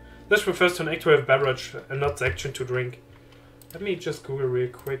act? This refers to an act to have beverage and not the action to drink. Let me just Google real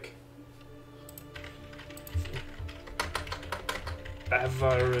quick.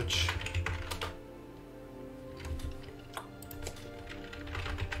 Beverage.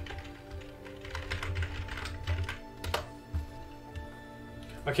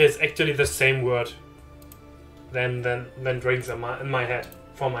 Okay, it's actually the same word. Then drinks in my head,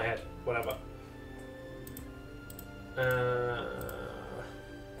 for my head, whatever.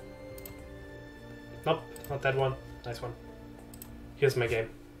 Nope, not that one. Nice one. Here's my game.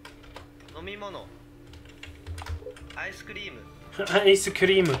 飲み物アイスクリーム Ice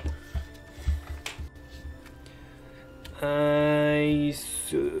cream. Ice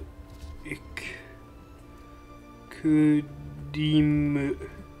cream.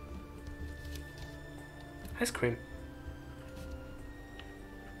 Ice cream.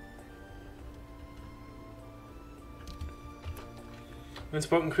 When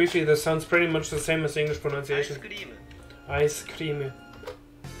spoken quickly, this sounds pretty much the same as the English アイス pronunciation. クリーム Ice cream.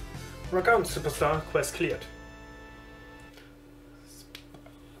 Rock on, superstar. Quest cleared.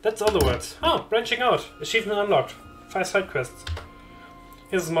 That's all the words. Oh, branching out. Achievement unlocked. 5 side quests.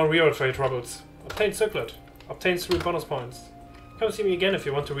 Here's some more real trade troubles. Obtain circlet. Obtain 3 bonus points. Come see me again if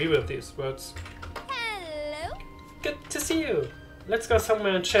you want to reread these words. Hello. Good to see you. Let's go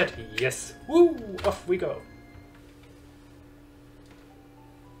somewhere and chat. Yes. Woo! Off we go.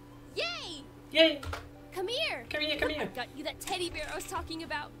 Yay! Yay! Come here! Come here, come here. I've got you that teddy bear I was talking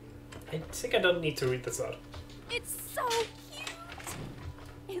about. I think I don't need to read this out. It's so cute!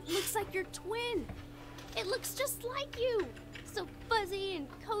 It looks like your twin. It looks just like you. So fuzzy and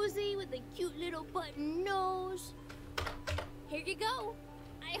cozy with a cute little button nose. Here you go.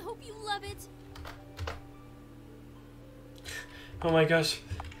 I hope you love it. Oh my gosh.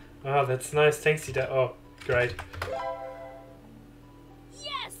 Oh, that's nice. Thanks, Tita. Oh, great.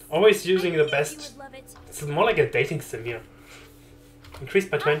 Yes! Always using I the knew best. You would love it. This is more like a dating sim here.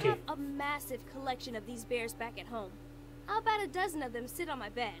 Increased by 20. I have a massive collection of these bears back at home. About a dozen of them sit on my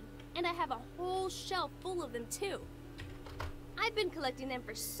bed, and I have a whole shelf full of them too. I've been collecting them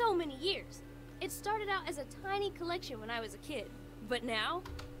for so many years. It started out as a tiny collection when I was a kid, but now,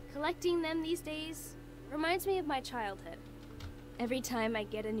 collecting them these days reminds me of my childhood. Every time I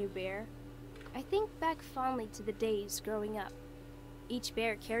get a new bear, I think back fondly to the days growing up. Each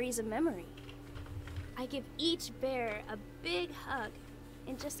bear carries a memory. I give each bear a big hug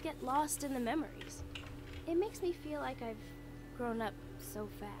and just get lost in the memories. It makes me feel like I've grown up so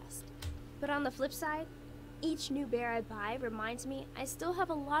fast. But on the flip side, each new bear I buy reminds me I still have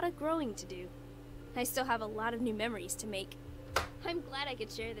a lot of growing to do. I still have a lot of new memories to make. I'm glad I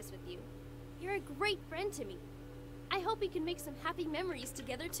could share this with you. You're a great friend to me. I hope we can make some happy memories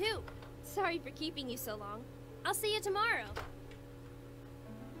together too. Sorry for keeping you so long. I'll see you tomorrow.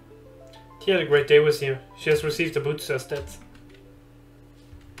 He had a great day with you. She has received a boost to her stats.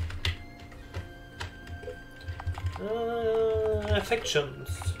 Affections.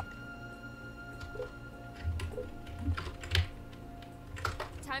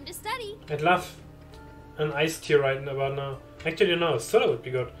 Time to study. I'd love an iced tea right about now. Actually, no, soda would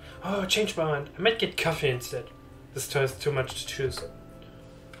be good. Oh, change my mind. I might get coffee instead. This has too much to choose.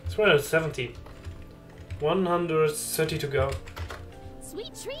 It's 170. 130 to go.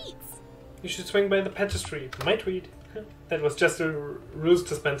 Sweet treats. You should swing by the pastry. My treat. That was just a ruse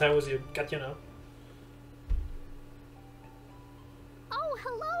to spend time with you. Got you now. Oh,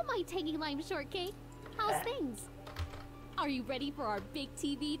 hello, my tangy lime shortcake. How's things? Are you ready for our big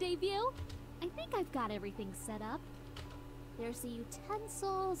TV debut? I think I've got everything set up. There's the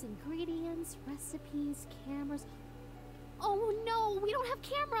utensils, ingredients, recipes, cameras. Oh no, we don't have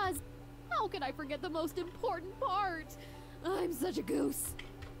cameras! How could I forget the most important part? I'm such a goose.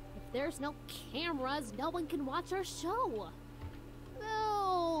 If there's no cameras, no one can watch our show.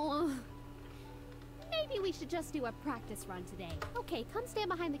 No. Maybe we should just do a practice run today. Okay, come stand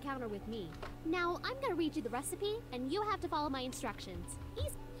behind the counter with me. Now, I'm gonna read you the recipe, and you have to follow my instructions.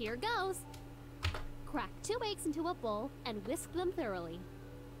 Here goes. Crack 2 eggs into a bowl and whisk them thoroughly.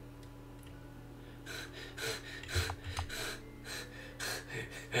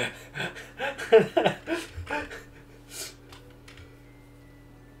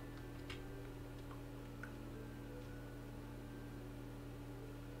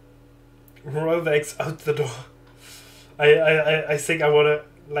 Roll the eggs out the door. I think I wanna,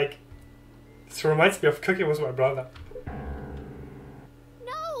 like, this reminds me of cooking with my brother.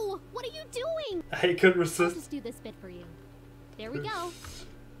 No! What are you doing? I couldn't I'll resist. just do this bit for you. There we go.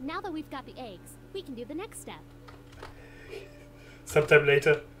 Now that we've got the eggs, we can do the next step. Sometime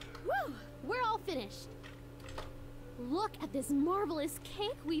later. Woo! We're all finished. Look at this marvelous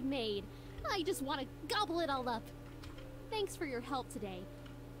cake we've made. I just want to gobble it all up. Thanks for your help today.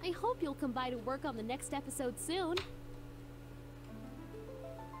 I hope you'll come by to work on the next episode soon.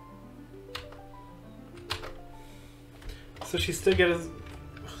 So she still gets...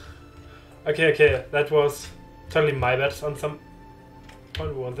 Okay, that was totally my bad on some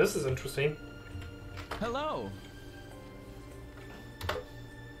point. Well, this is interesting. Hello.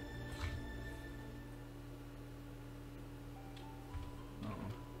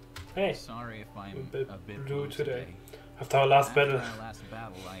 Hey, Sorry if I'm a bit a bit rude rude today. today. After our last After battle. our last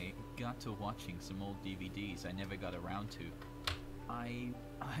battle, I got to watching some old DVDs I never got around to. I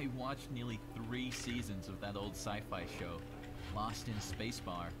watched nearly 3 seasons of that old sci-fi show, Lost in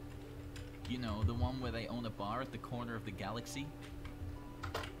Spacebar. You know, the one where they own a bar at the corner of the galaxy?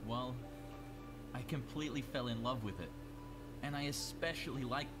 Well, I completely fell in love with it. And I especially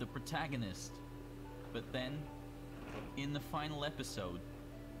liked the protagonist. But then, in the final episode,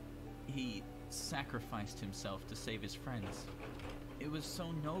 he sacrificed himself to save his friends. It was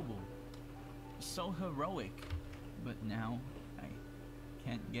so noble, so heroic, but now I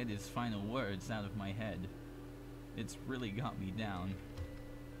can't get his final words out of my head. It's really got me down.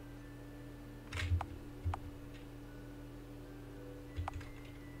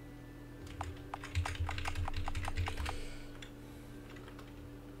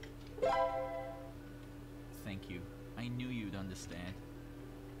 Thank you. I knew you'd understand.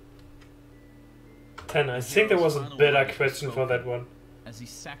 10. I think there was a better question for that one. As he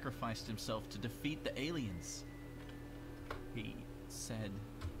sacrificed himself to defeat the aliens. He said,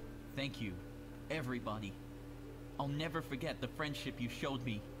 "Thank you, everybody. I'll never forget the friendship you showed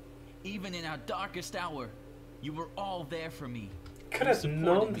me. Even in our darkest hour, you were all there for me. Could You have known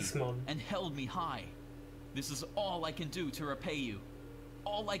supported this me man. and held me high. This is all I can do to repay you.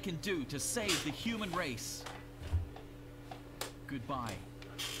 All I can do to save the human race. Goodbye.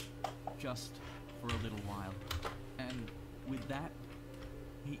 Just for a little while." And with that,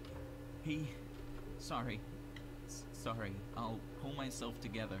 sorry, I'll pull myself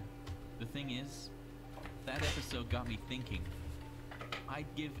together. The thing is, that episode got me thinking. I'd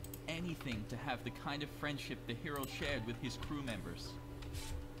give anything to have the kind of friendship the hero shared with his crew members.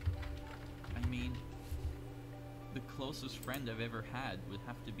 I mean, the closest friend I've ever had would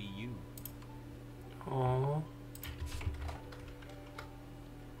have to be you. Aww.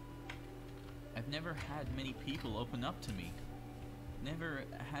 I've never had many people open up to me. Never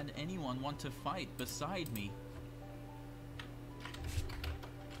had anyone want to fight beside me.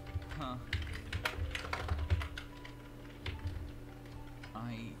 Huh.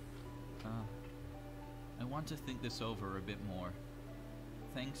 I want to think this over a bit more.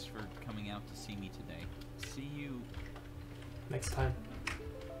 Thanks for coming out to see me today. See you Next time.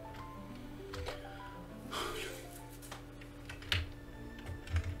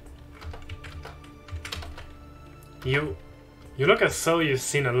 You look as though you've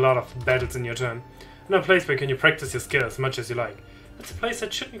seen a lot of battles in your turn. In a place where can you practice your skill as much as you like. It's a place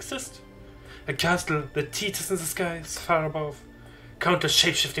that shouldn't exist. A castle that teeters in the skies far above. Countless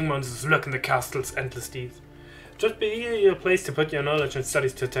shape-shifting monsters lurk in the castle's endless deeps. Just be here a place to put your knowledge and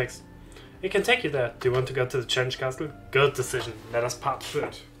studies to text. It can take you there. Do you want to go to the challenge castle? Good decision. Let us part through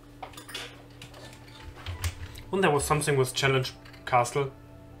it. And there was something with challenge castle.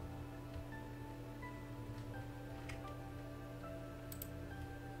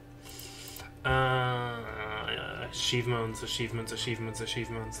 Achievements.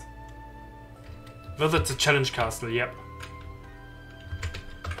 Visit the challenge castle, yep.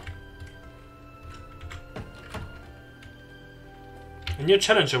 A new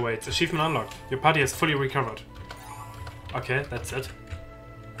challenge awaits. Achievement unlocked. Your party has fully recovered. Okay, that's it.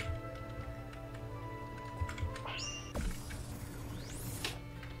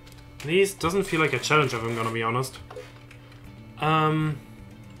 This doesn't feel like a challenge if I'm gonna be honest. Chi.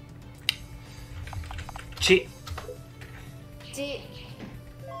 Chi.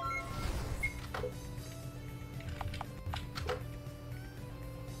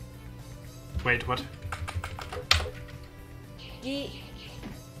 Wait, what? Gi.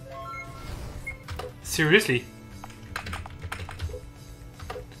 Seriously?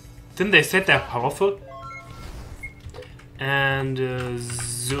 Didn't they say they're powerful? And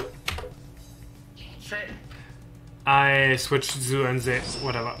Zu. I switched Zu and Ze,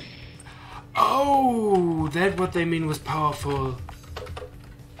 whatever. Oh, that's what they mean with powerful.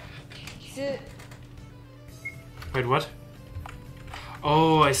 Zu. Wait, what?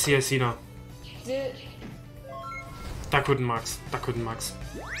 Oh, I see now. Zu. Da couldn't Max.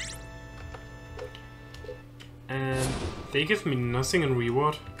 And they give me nothing in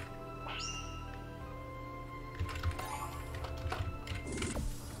reward.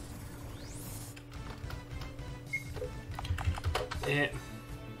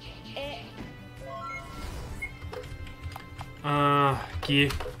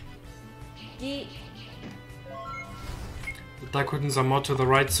 Gi. Gi. Da couldn't some more to the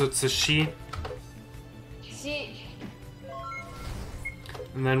right, so it's a she. Shi.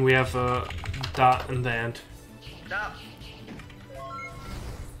 And then we have a da in the end. Da.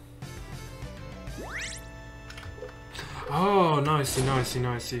 Oh, now I see.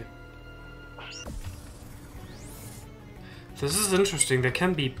 This is interesting. There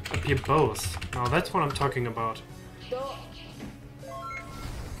can appear both. Now that's what I'm talking about. Do.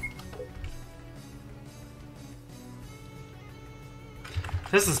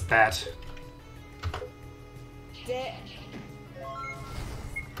 This is bad. Ze.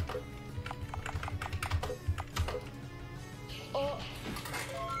 O.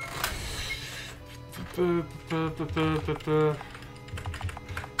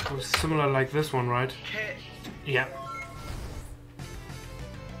 Oh, similar like this one, right? Ke. Yeah.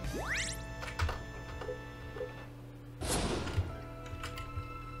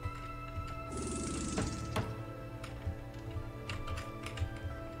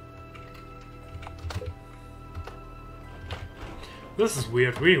 This is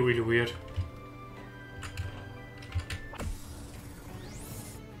weird, really weird.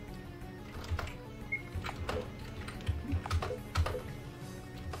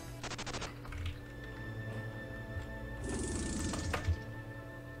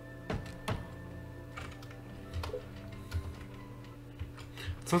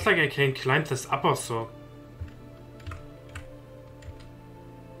 Sounds like I can climb this up or so.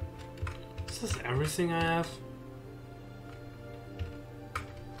 Is this everything I have?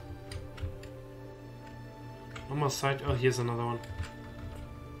 One more side. Oh, here's another one.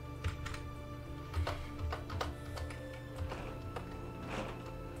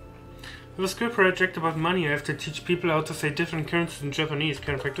 I have a school project about money. I have to teach people how to say different currencies in Japanese.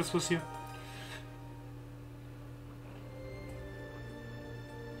 Can I practice with you?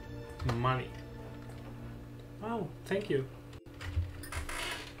 Money. Oh, thank you.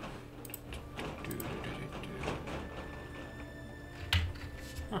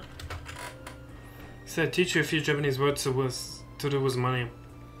 Huh. So I teach you a few Japanese words to do with money.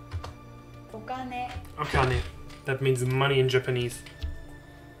 Okane. Okane. That means money in Japanese.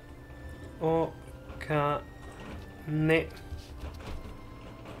 Okane.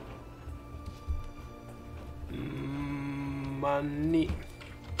 Money.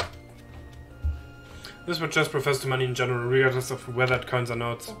 This word just refers to money in general, regardless of whether it coins or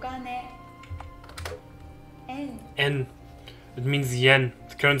notes. Okane. En. N. It means yen.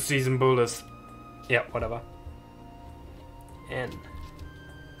 The currency symbol is... yeah, whatever. N.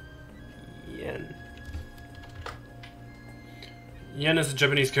 Yen. Yen is a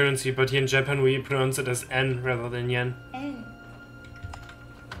Japanese currency, but here in Japan we pronounce it as N rather than yen. En.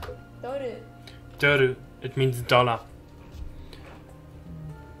 Doru. Doru. It means dollar.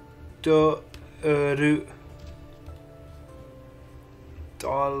 Doru.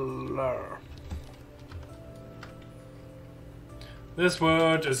 Dollar. This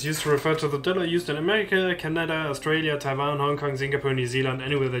word is used to refer to the dollar used in America, Canada, Australia, Taiwan, Hong Kong, Singapore, New Zealand,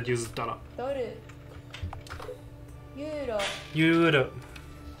 anywhere that uses dollar. Doru. Euro. Euro.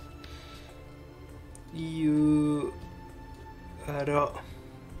 Euro.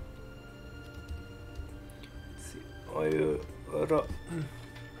 Euro.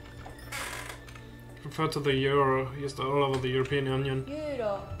 Refer to the euro used all over the European Union.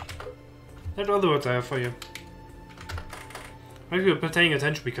 Euro. That other words I have for you. I hope you're paying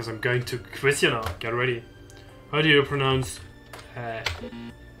attention because I'm going to quiz you now. Get ready. How do you pronounce...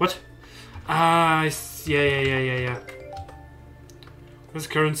 what? Ah, yeah. What's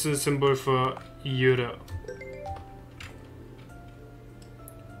the currency symbol for euro?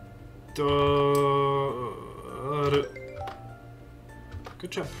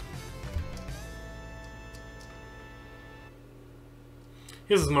 Good job.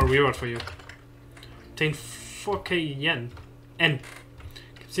 Here's a small reward for you. Obtain 4k yen.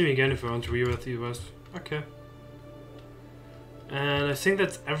 See me again if you want to reward the West. Okay. And I think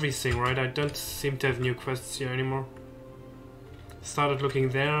that's everything, right? I don't seem to have new quests here anymore. Started looking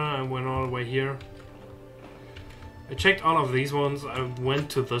there, I went all the way here. I checked all of these ones, I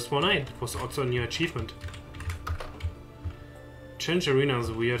went to this one, it was also a new achievement. Change arena is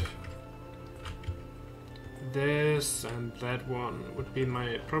weird. This and that one would be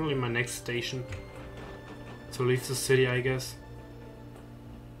probably my next station. To leave the city, I guess.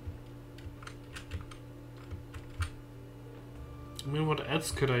 I mean, what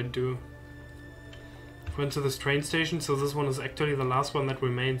else could I do? Went to this train station, so this one is actually the last one that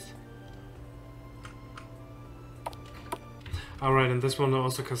remains. Alright, and this one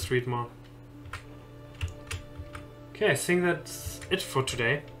also can street more. Okay, I think that's it for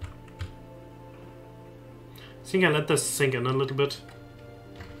today. I think I let this sink in a little bit.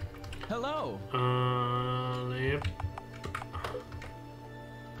 Hello. Yep.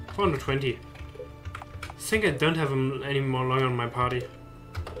 420. I think I don't have him any more longer on my party.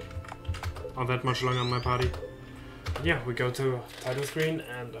 Or that much longer on my party. But yeah, we go to title screen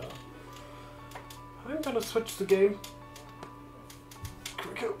and I'm gonna switch the game.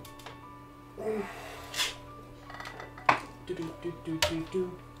 Kuraiko. Do do do do do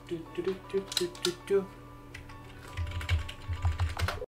do do do do do do do.